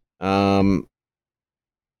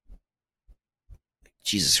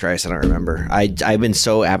 Jesus Christ, I don't remember. I've been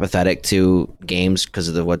so apathetic to games because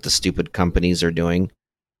of what the stupid companies are doing.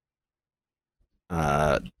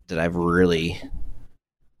 That I've really.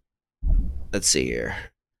 Let's see here.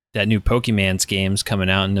 That new Pokemon's game's coming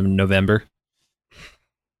out in November.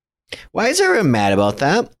 Why is everyone mad about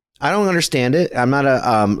that? I don't understand it. I'm not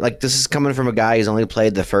a like this is coming from a guy who's only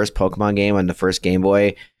played the first Pokemon game on the first Game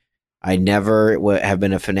Boy. I never have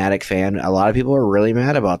been a fanatic fan. A lot of people are really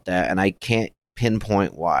mad about that, and I can't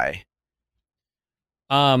pinpoint why.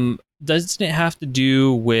 Doesn't it have to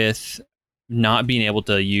do with not being able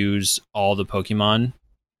to use all the Pokemon?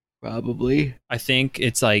 Probably. I think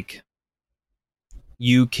it's like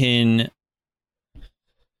you can,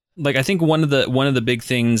 like, I think one of the big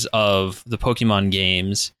things of the Pokemon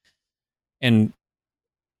games, and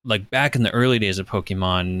like back in the early days of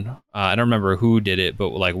Pokemon, I don't remember who did it, but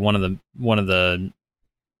like one of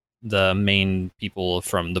the main people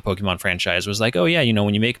from the Pokemon franchise was like, oh yeah, you know,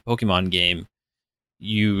 when you make a Pokemon game,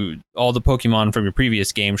 all the Pokemon from your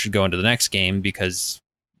previous game should go into the next game because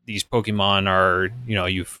these Pokemon are, you know,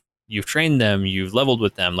 you've trained them, you've leveled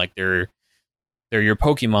with them, like they're your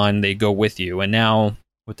Pokemon, they go with you. And now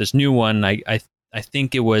with this new one, I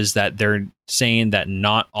think it was that they're saying that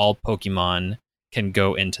not all Pokemon can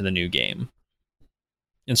go into the new game.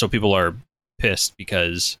 And so people are pissed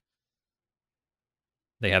because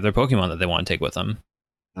they have their Pokemon that they want to take with them.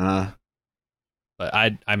 But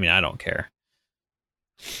I mean, I don't care.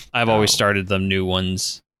 I've always started the new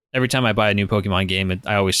ones. Every time I buy a new Pokemon game,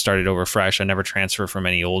 I always start it over fresh. I never transfer from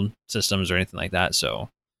any old systems or anything like that. So,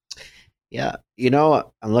 yeah, you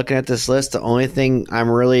know, I'm looking at this list. The only thing I'm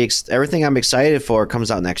really everything I'm excited for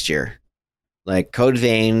comes out next year. Like Code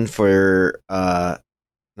Vein for not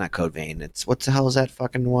Code Vein. It's what the hell is that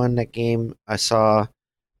fucking one? That game I saw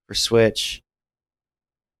for Switch.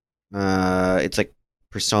 It's like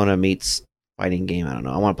Persona meets fighting game. I don't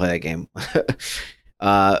know. I want to play that game.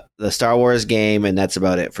 The Star Wars game, and that's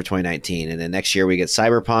about it for 2019. And then next year we get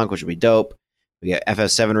Cyberpunk, which will be dope. We get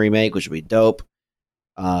FF7 remake, which will be dope.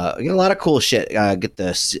 We get a lot of cool shit. Get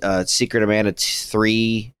the Secret of Mana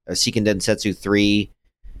 3, Seiken Densetsu 3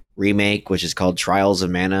 remake, which is called Trials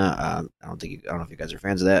of Mana. I don't know if you guys are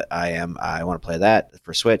fans of that. I am. I want to play that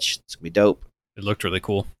for Switch. It's gonna be dope. it looked really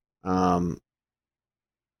cool.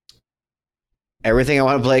 Everything I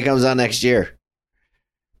want to play comes out next year.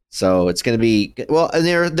 So it's going to be well. And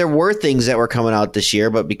there were things that were coming out this year,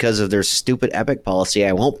 but because of their stupid Epic policy,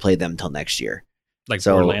 I won't play them till next year. Like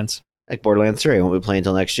Borderlands. Like Borderlands 3, I won't be playing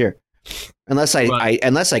until next year, unless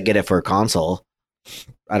I get it for a console.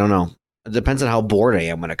 I don't know. It depends on how bored I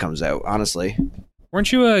am when it comes out. Honestly,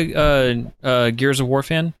 Weren't you a Gears of War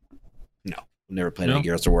fan? no, never played any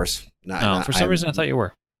Gears of Wars. For some reason I thought you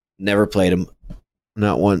were. Never played them,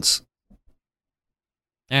 not once.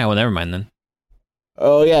 Yeah, well, never mind then.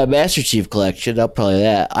 Oh yeah, Master Chief Collection. I'll play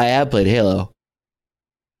that. I have played Halo.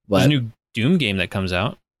 There's But a new Doom game that comes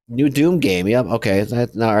out. new Doom game. Yep. Okay.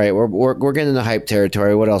 That's all right. We're getting into hype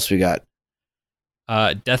territory. What else we got?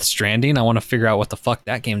 Death Stranding. I want to figure out what the fuck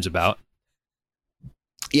that game's about.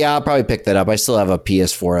 Yeah, I'll probably pick that up. I still have a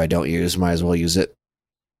PS4 I don't use. Might as well use it.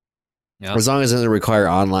 Yeah. As long as it doesn't require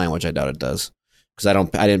online, which I doubt it does, because I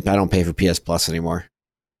don't pay for PS Plus anymore.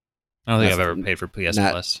 I don't think I've ever paid for PS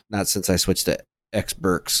Plus. Not since I switched to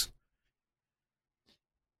Xbox.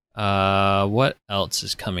 What else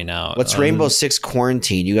is coming out? What's Rainbow Six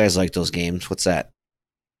Quarantine? You guys like those games? What's that?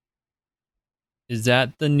 Is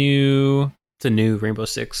that the new It's a new Rainbow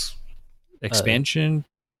Six expansion?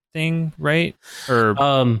 thing, right? Or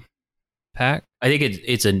pack? I think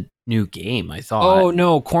it's a new game, I thought. Oh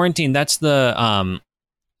no, Quarantine. That's the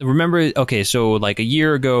remember, okay, so like a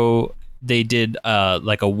year ago they did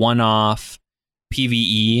like a one-off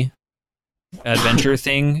PvE adventure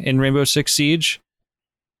thing in Rainbow Six Siege.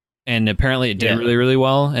 And apparently it did really, really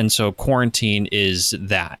well. And so Quarantine is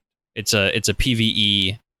that. It's a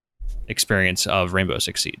PvE experience of Rainbow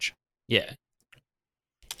Six Siege. Yeah.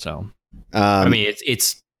 So I mean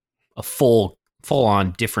it's a full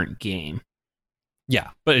on different game.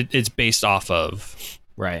 Yeah, but it's based off of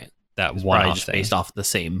that one-off thing. Based off the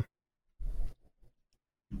same.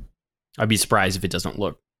 I'd be surprised if it doesn't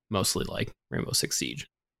look mostly like Rainbow Six Siege.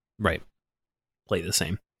 Right. Play the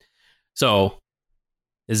same. So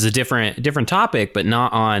this is a different topic, but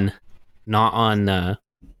not on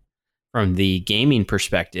from the gaming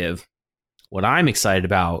perspective. What I'm excited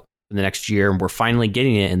about in the next year, and we're finally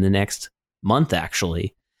getting it in the next month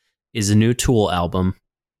actually, is a new Tool album.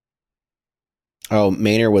 Oh,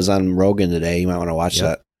 Maynard was on Rogan today. You might want to watch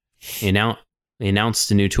that. They announced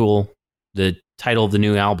the new Tool, the title of the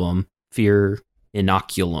new album, Fear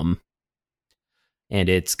Inoculum. And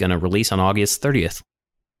it's going to release on August 30th.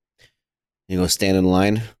 You go stand in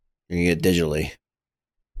line, you're going to get it digitally.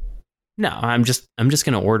 No, I'm just going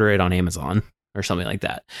to order it on Amazon or something like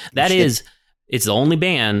that. It's the only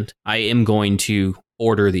band I am going to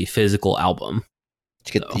order the physical album.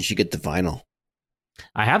 You should get the vinyl.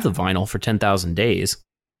 I have the vinyl for 10,000 days.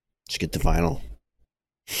 You should get the vinyl.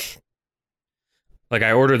 Like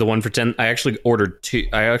I ordered the one for 10. I actually ordered two.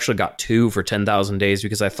 I actually got two for 10,000 days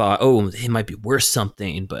because I thought, oh, they might be worth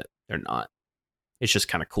something, but they're not. It's just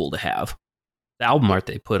kind of cool to have. The album art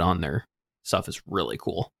they put on their stuff is really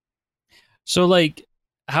cool. So like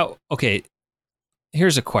okay,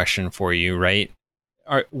 here's a question for you, right?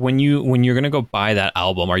 When you're going to go buy that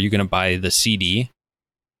album, are you going to buy the CD?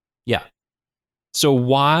 Yeah. So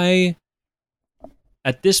why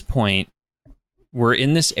at this point we're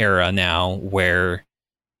in this era now where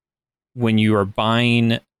when you are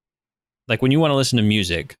buying, like when you want to listen to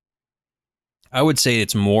music, I would say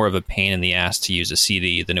it's more of a pain in the ass to use a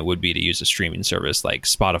CD than it would be to use a streaming service like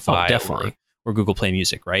Spotify definitely. or Google Play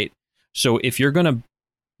Music, right? So if you're going to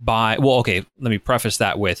buy, well, okay, let me preface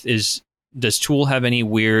that with, does Tool have any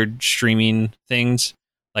weird streaming things?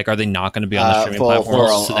 Like, are they not going to be on the streaming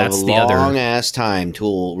platforms? For a long ass time,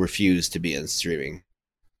 Tool refused to be in streaming.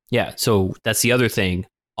 Yeah, so that's the other thing.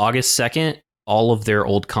 August 2nd, all of their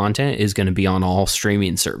old content is going to be on all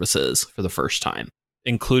streaming services for the first time.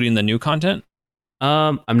 Including the new content?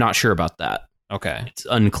 I'm not sure about that. Okay. It's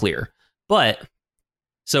unclear. But,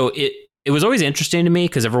 so it was always interesting to me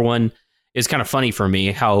because everyone, it's kind of funny for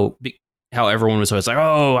me how everyone was always like,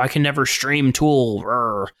 oh, I can never stream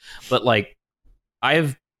Tool. But like,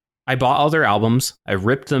 I bought all their albums. I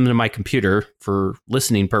ripped them to my computer for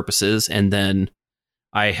listening purposes, and then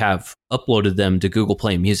I have uploaded them to Google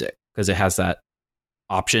Play Music because it has that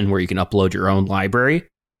option where you can upload your own library.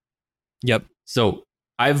 Yep. So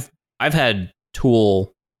I've had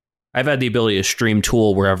Tool. I've had the ability to stream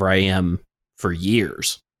Tool wherever I am for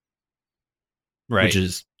years. Right.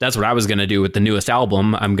 That's what I was going to do with the newest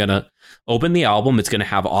album. I'm going to open the album. It's going to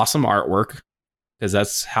have awesome artwork because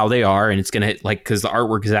that's how they are. And it's going to because the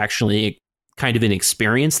artwork is actually kind of an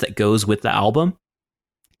experience that goes with the album.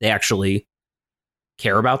 They actually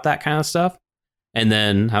care about that kind of stuff. And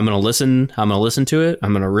then I'm going to listen to it.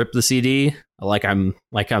 I'm going to rip the CD like I'm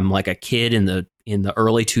like a kid in the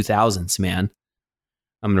early 2000s, man.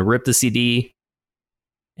 I'm going to rip the CD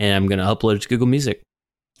and I'm going to upload it to Google Music.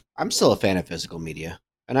 I'm still a fan of physical media,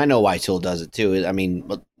 and I know why Tool does it too. I mean,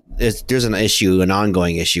 there's an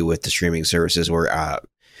ongoing issue with the streaming services where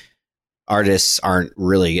artists aren't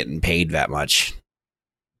really getting paid that much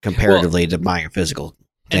comparatively to buying a physical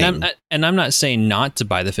thing. And I'm not saying not to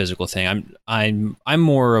buy the physical thing. I'm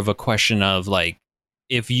more of a question of like,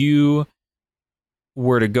 if you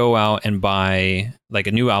were to go out and buy, like,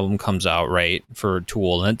 a new album comes out, right, for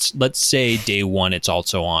Tool, let's say day one it's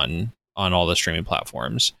also on all the streaming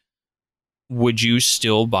platforms. Would you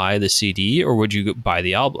still buy the CD or would you buy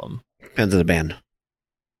the album? Depends on the band.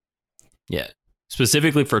 Yeah.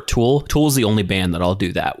 Specifically for Tool, Tool's the only band that I'll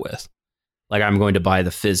do that with. Like, I'm going to buy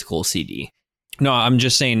the physical CD. No, I'm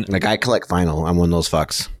just saying, like, I collect vinyl. I'm one of those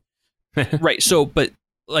fucks. Right. So, but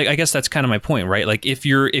like, I guess that's kind of my point, right? Like, if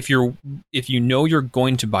you know you're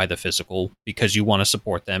going to buy the physical because you want to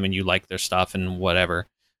support them and you like their stuff and whatever,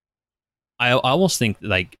 I almost think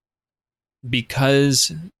like,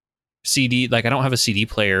 because CD, like, I don't have a CD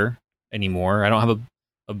player anymore. I don't have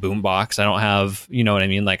a boom box. I don't have, you know what I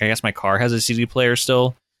mean? Like, I guess my car has a CD player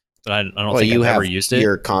still, but I don't think I've ever used it.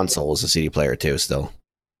 Your console is a CD player too still.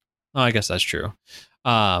 Oh, I guess that's true.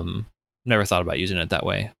 Never thought about using it that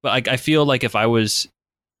way. But I feel like if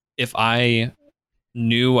I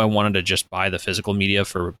knew I wanted to just buy the physical media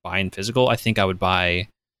for buying physical, I think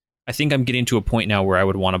I'm getting to a point now where I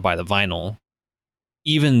would want to buy the vinyl,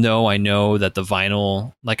 even though I know that the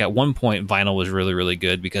vinyl, like at one point, vinyl was really, really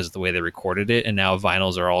good because of the way they recorded it. And now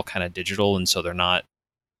vinyls are all kind of digital. And so they're not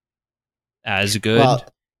as good. Well,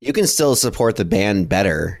 you can still support the band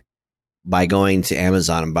better by going to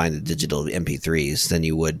Amazon and buying the digital MP3s than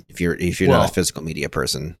you would if you're not a physical media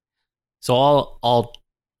person. So I'll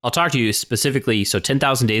talk to you specifically. So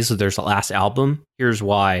 10,000 Days was their last album. Here's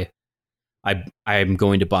why I'm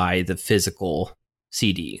going to buy the physical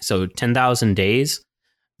CD. So 10,000 Days,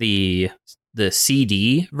 the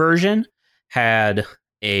CD version had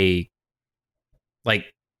a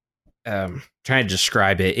trying to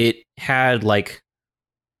describe it. It had like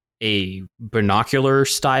a binocular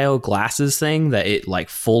style glasses thing that it like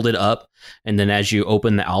folded up, and then as you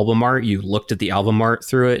open the album art, you looked at the album art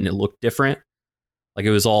through it, and it looked different. Like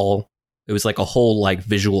it was like a whole like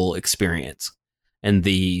visual experience. And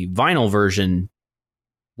the vinyl version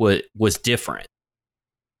was different.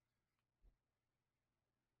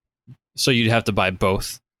 So you'd have to buy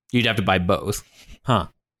both. You'd have to buy both. Huh.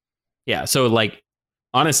 Yeah. So like,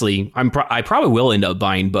 honestly, I probably will end up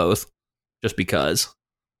buying both just because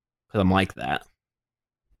I'm like that.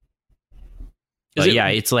 But yeah,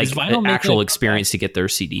 it's like an actual experience to get their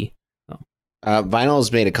CD. Oh. Vinyl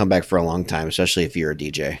has made a comeback for a long time, especially if you're a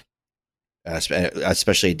DJ.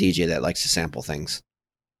 Especially a DJ that likes to sample things.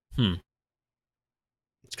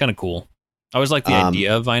 It's kind of cool. I always like the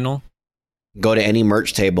idea of vinyl. Go to any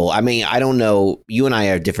merch table. I mean, I don't know. You and I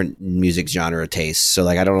have different music genre tastes. So,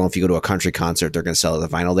 like, I don't know if you go to a country concert, they're going to sell the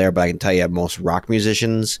vinyl there. But I can tell you, most rock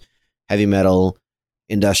musicians, heavy metal,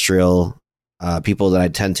 industrial, people that I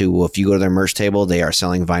tend to, if you go to their merch table, they are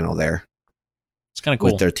selling vinyl there. It's kind of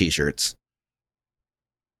cool. With their T-shirts.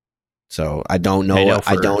 So I don't know.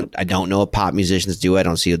 I don't know if pop musicians do it. I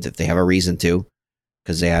don't see if they have a reason to,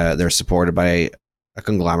 because they're supported by a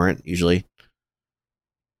conglomerate usually.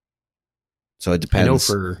 So it depends. I know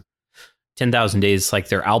for 10,000 Days, like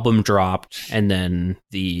their album dropped, and then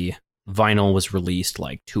the vinyl was released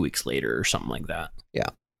like 2 weeks later or something like that. Yeah.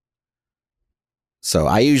 So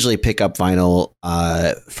I usually pick up vinyl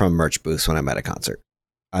from merch booths when I'm at a concert.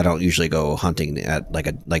 I don't usually go hunting at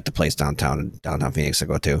like the place downtown Phoenix I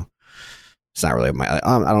go to. It's not really my. I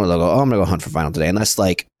don't go. Oh, I'm gonna go hunt for vinyl today, unless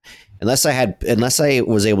I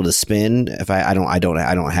was able to spin. If I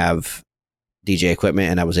don't have DJ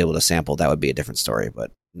equipment and I was able to sample, that would be a different story.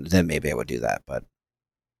 But then maybe I would do that. But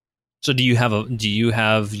so do you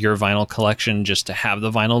have your vinyl collection just to have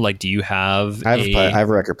the vinyl? Like, do you have? I have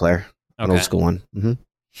a record player, an old school one. Mm-hmm.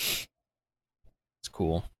 It's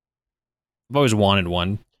cool. I've always wanted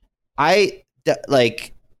one.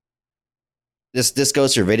 This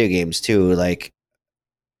goes for video games too. Like,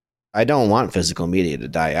 I don't want physical media to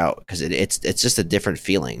die out because it's just a different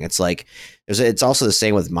feeling. It's like it's also the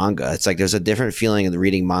same with manga. It's like there's a different feeling in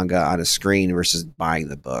reading manga on a screen versus buying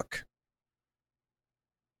the book.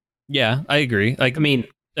 Yeah, I agree. Like, I mean,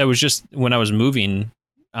 it was just when I was moving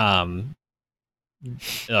a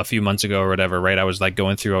few months ago or whatever, right? I was like I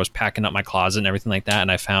was packing up my closet and everything like that, and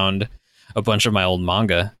I found a bunch of my old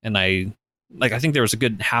manga, and I think there was a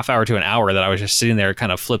good half hour to an hour that I was just sitting there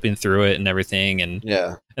kind of flipping through it and everything, and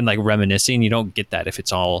like reminiscing. You don't get that if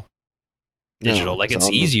it's all digital. No, it's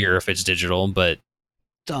easier if it's digital, but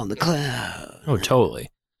it's on the cloud. Oh, totally.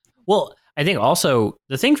 Well, I think also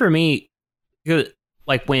the thing for me,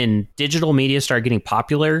 like when digital media started getting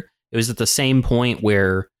popular, it was at the same point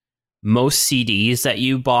where most CDs that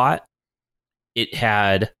you bought, it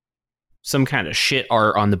had some kind of shit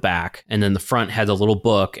art on the back, and then the front had a little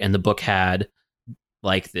book, and the book had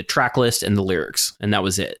like the track list and the lyrics, and that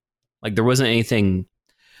was it. Like there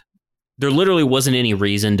literally wasn't any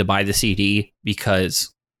reason to buy the CD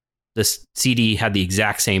because this CD had the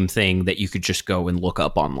exact same thing that you could just go and look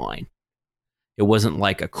up online. It wasn't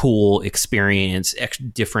like a cool experience,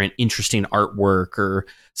 different, interesting artwork, or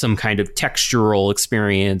some kind of textural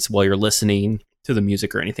experience while you're listening to the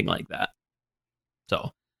music or anything like that.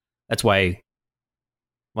 So that's why,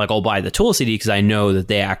 like, I'll buy the Tool CD because I know that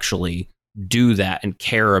they actually do that and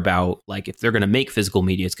care about, like, if they're going to make physical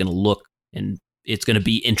media, it's going to look and it's going to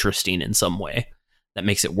be interesting in some way that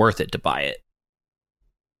makes it worth it to buy it.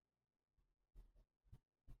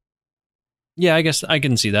 Yeah, I guess I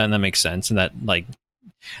can see that, and that makes sense, and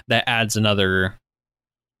that adds another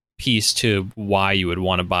piece to why you would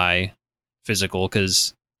want to buy physical,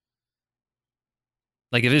 because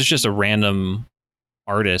like if it's just a random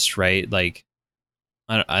artist, right? Like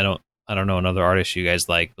I don't I don't know, another artist you guys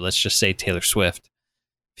like, but let's just say Taylor Swift.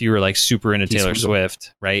 If you were like super into Taylor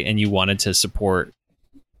Swift, right, and you wanted to support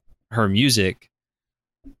her music,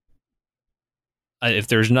 if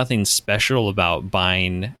there's nothing special about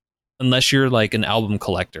buying, unless you're like an album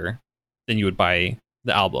collector, then you would buy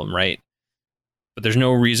the album, right? But there's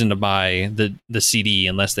no reason to buy the CD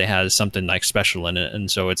unless they have something like special in it.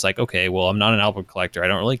 And so it's like, okay, well, I'm not an album collector. I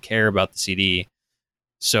don't really care about the CD.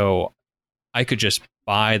 So I could just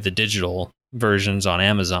buy the digital versions on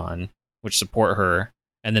Amazon, which support her.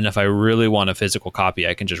 And then if I really want a physical copy,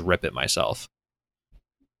 I can just rip it myself.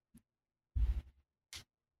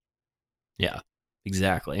 Yeah,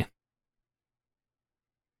 exactly.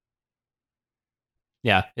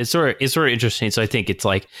 Yeah, it's sort of interesting. So I think it's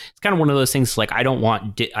kind of one of those things. Like I don't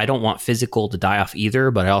want physical to die off either,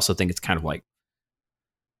 but I also think it's kind of like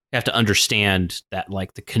you have to understand that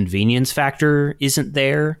like the convenience factor isn't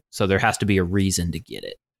there, so there has to be a reason to get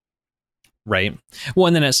it. Right. Well,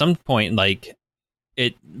 and then at some point, like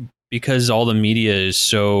it, because all the media is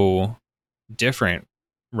so different,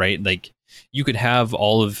 right? Like you could have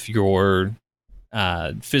all of your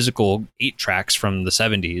physical 8 tracks from the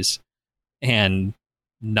 70s and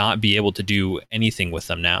not be able to do anything with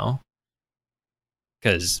them now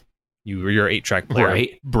because your 8-track player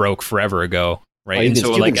broke forever ago, right? Well, you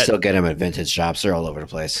and can still get them at vintage shops. They're all over the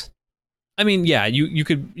place. I mean, yeah, you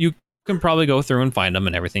can probably go through and find them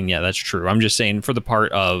and everything. Yeah, that's true. I'm just saying for the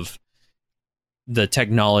part of the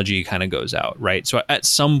technology kind of goes out, right? So at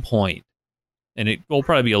some point, and it will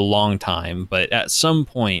probably be a long time, but at some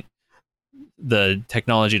point, the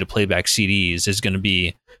technology to play back CDs is going to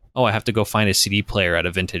be, oh, I have to go find a CD player at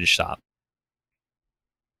a vintage shop.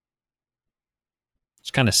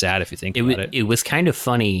 It's kind of sad if you think about it. It was kind of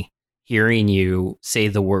funny hearing you say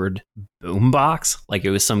the word boombox, like it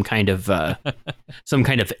was some kind of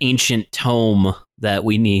ancient tome that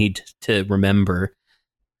we need to remember.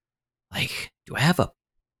 Like, do I have a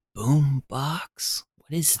boombox?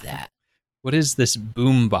 What is that? What is this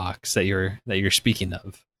boombox that you're speaking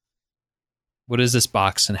of? What is this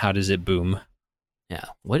box and how does it boom? Yeah.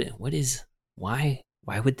 What is why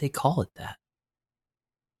would they call it that?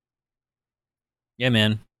 Yeah,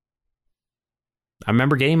 man. I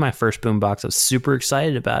remember getting my first boombox. I was super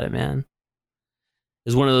excited about it, man. It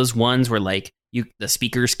was one of those ones where like the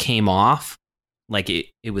speakers came off, like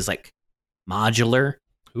it was like modular.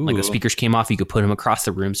 Ooh. Like the speakers came off, you could put them across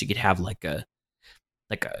the room, so you could have like a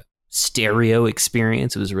stereo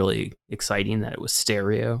experience. It was really exciting that it was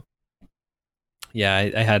stereo. Yeah,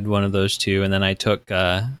 I had one of those too, and then I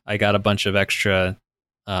got a bunch of extra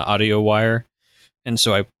audio wire, and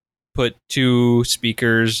so I put 2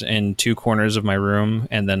 speakers in 2 corners of my room,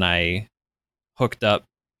 and then I hooked up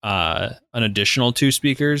an additional 2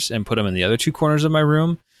 speakers and put them in the other 2 corners of my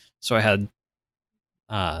room. So I had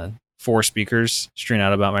 4 speakers strewn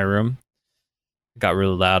out about my room. It got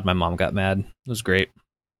really loud. My mom got mad. It was great.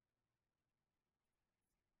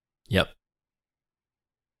 Yep.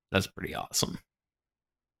 That's pretty awesome.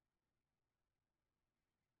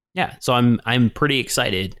 Yeah, so I'm pretty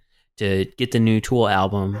excited to get the new Tool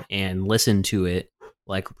album and listen to it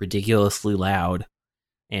like ridiculously loud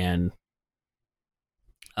and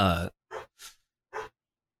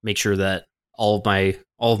make sure that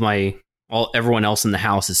everyone else in the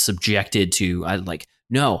house is subjected to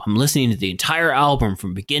no, I'm listening to the entire album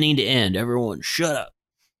from beginning to end. Everyone shut up.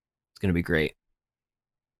 It's going to be great.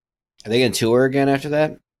 Are they going to tour again after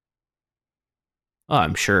that? Oh,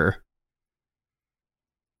 I'm sure.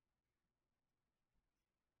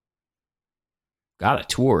 Got a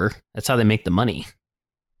tour. That's how they make the money.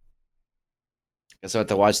 Guess I'll have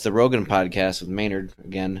to watch the Rogan podcast with Maynard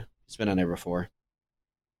again. He's been on there before.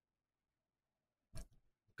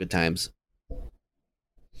 Good times.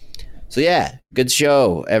 So yeah, good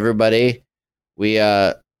show, everybody. We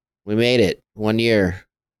made it 1 year.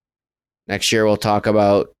 Next year we'll talk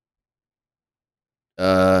about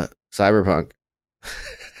Cyberpunk.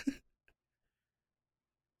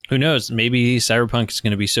 Who knows? Maybe Cyberpunk is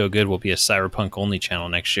going to be so good we'll be a Cyberpunk only channel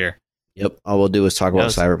next year. Yep. All we'll do is talk about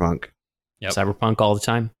Cyberpunk. Yep. Cyberpunk all the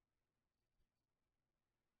time.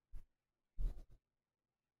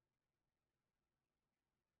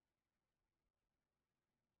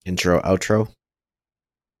 Intro, outro.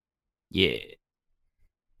 Yeah.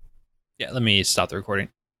 Yeah, let me stop the recording.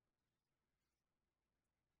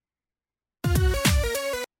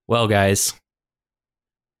 Well, guys,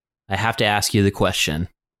 I have to ask you the question.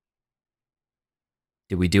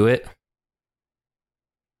 Did we do it?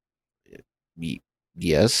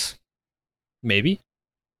 Yes. Maybe.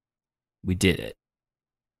 We did it.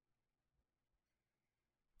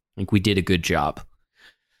 I think we did a good job.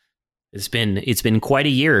 It's been quite a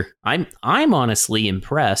year. I'm honestly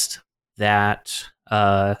impressed that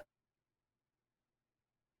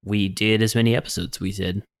we did as many episodes we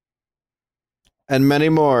did. And many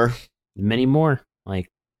more. Many more. Like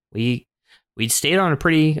we stayed on a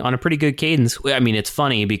pretty good cadence. I mean, it's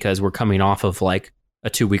funny because we're coming off of like a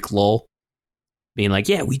 2-week lull, being like,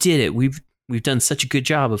 yeah, we did it. We've done such a good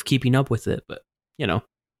job of keeping up with it, but you know,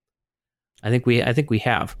 I think we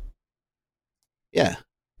have. Yeah.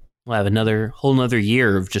 We'll have whole another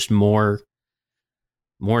year of just more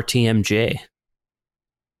TMJ.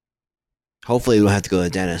 Hopefully we don't have to go to the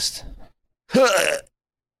dentist.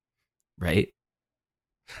 Right?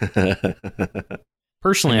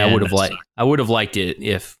 Personally, Man, I would have liked it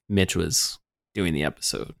if Mitch was doing the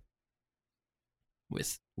episode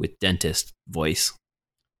with dentist voice.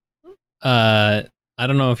 I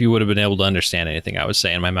don't know if you would have been able to understand anything I was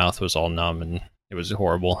saying. My mouth was all numb and it was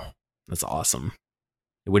horrible. That's awesome.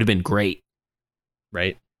 It would have been great,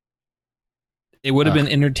 right? It would have been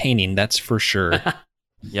entertaining, that's for sure.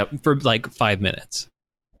 Yep. For like 5 minutes.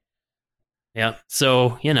 Yeah.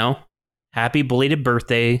 So, you know, happy belated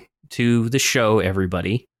birthday to the show,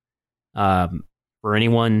 everybody. For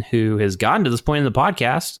anyone who has gotten to this point in the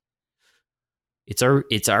podcast,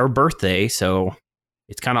 it's our birthday, so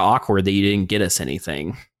it's kind of awkward that you didn't get us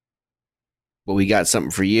anything. But we got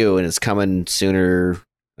something for you, and it's coming sooner.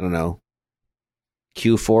 I don't know.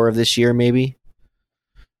 Q4 of this year, maybe?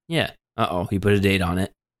 Yeah. Uh-oh, he put a date on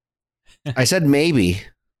it. I said maybe.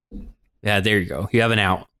 Yeah, there you go. You have an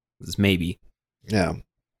out. It's maybe. Yeah.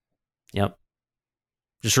 Yep.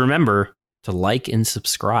 Just remember to like and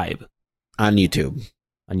subscribe On YouTube.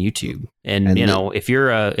 And you know, if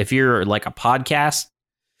you're like a podcast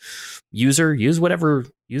user, use whatever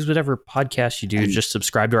podcast you do. Just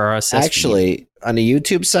subscribe to our RSS feed. Actually, on the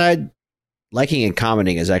YouTube side, liking and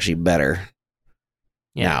commenting is actually better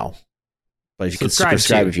now. But if you can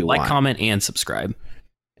subscribe if you want. Like, comment, and subscribe.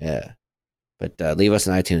 Yeah. But leave us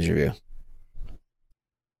an iTunes review.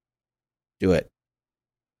 Do it.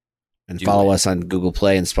 And follow us on Google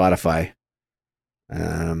Play and Spotify.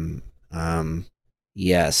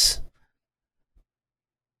 Yes.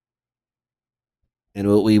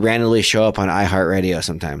 And we randomly show up on iHeartRadio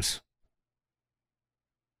sometimes.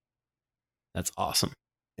 That's awesome.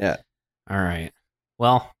 Yeah. All right.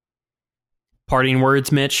 Well, parting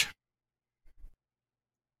words, Mitch.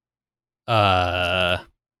 Why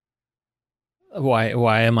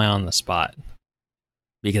am I on the spot?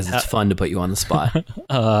 Because it's fun to put you on the spot.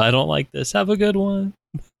 I don't like this. Have a good one.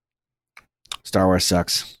 Star Wars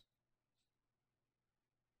sucks.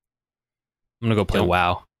 I'm gonna go play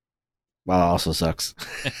WoW. WoW also sucks.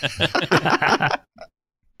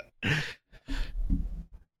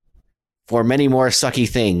 For many more sucky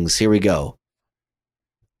things, here we go.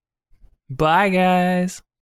 Bye, guys.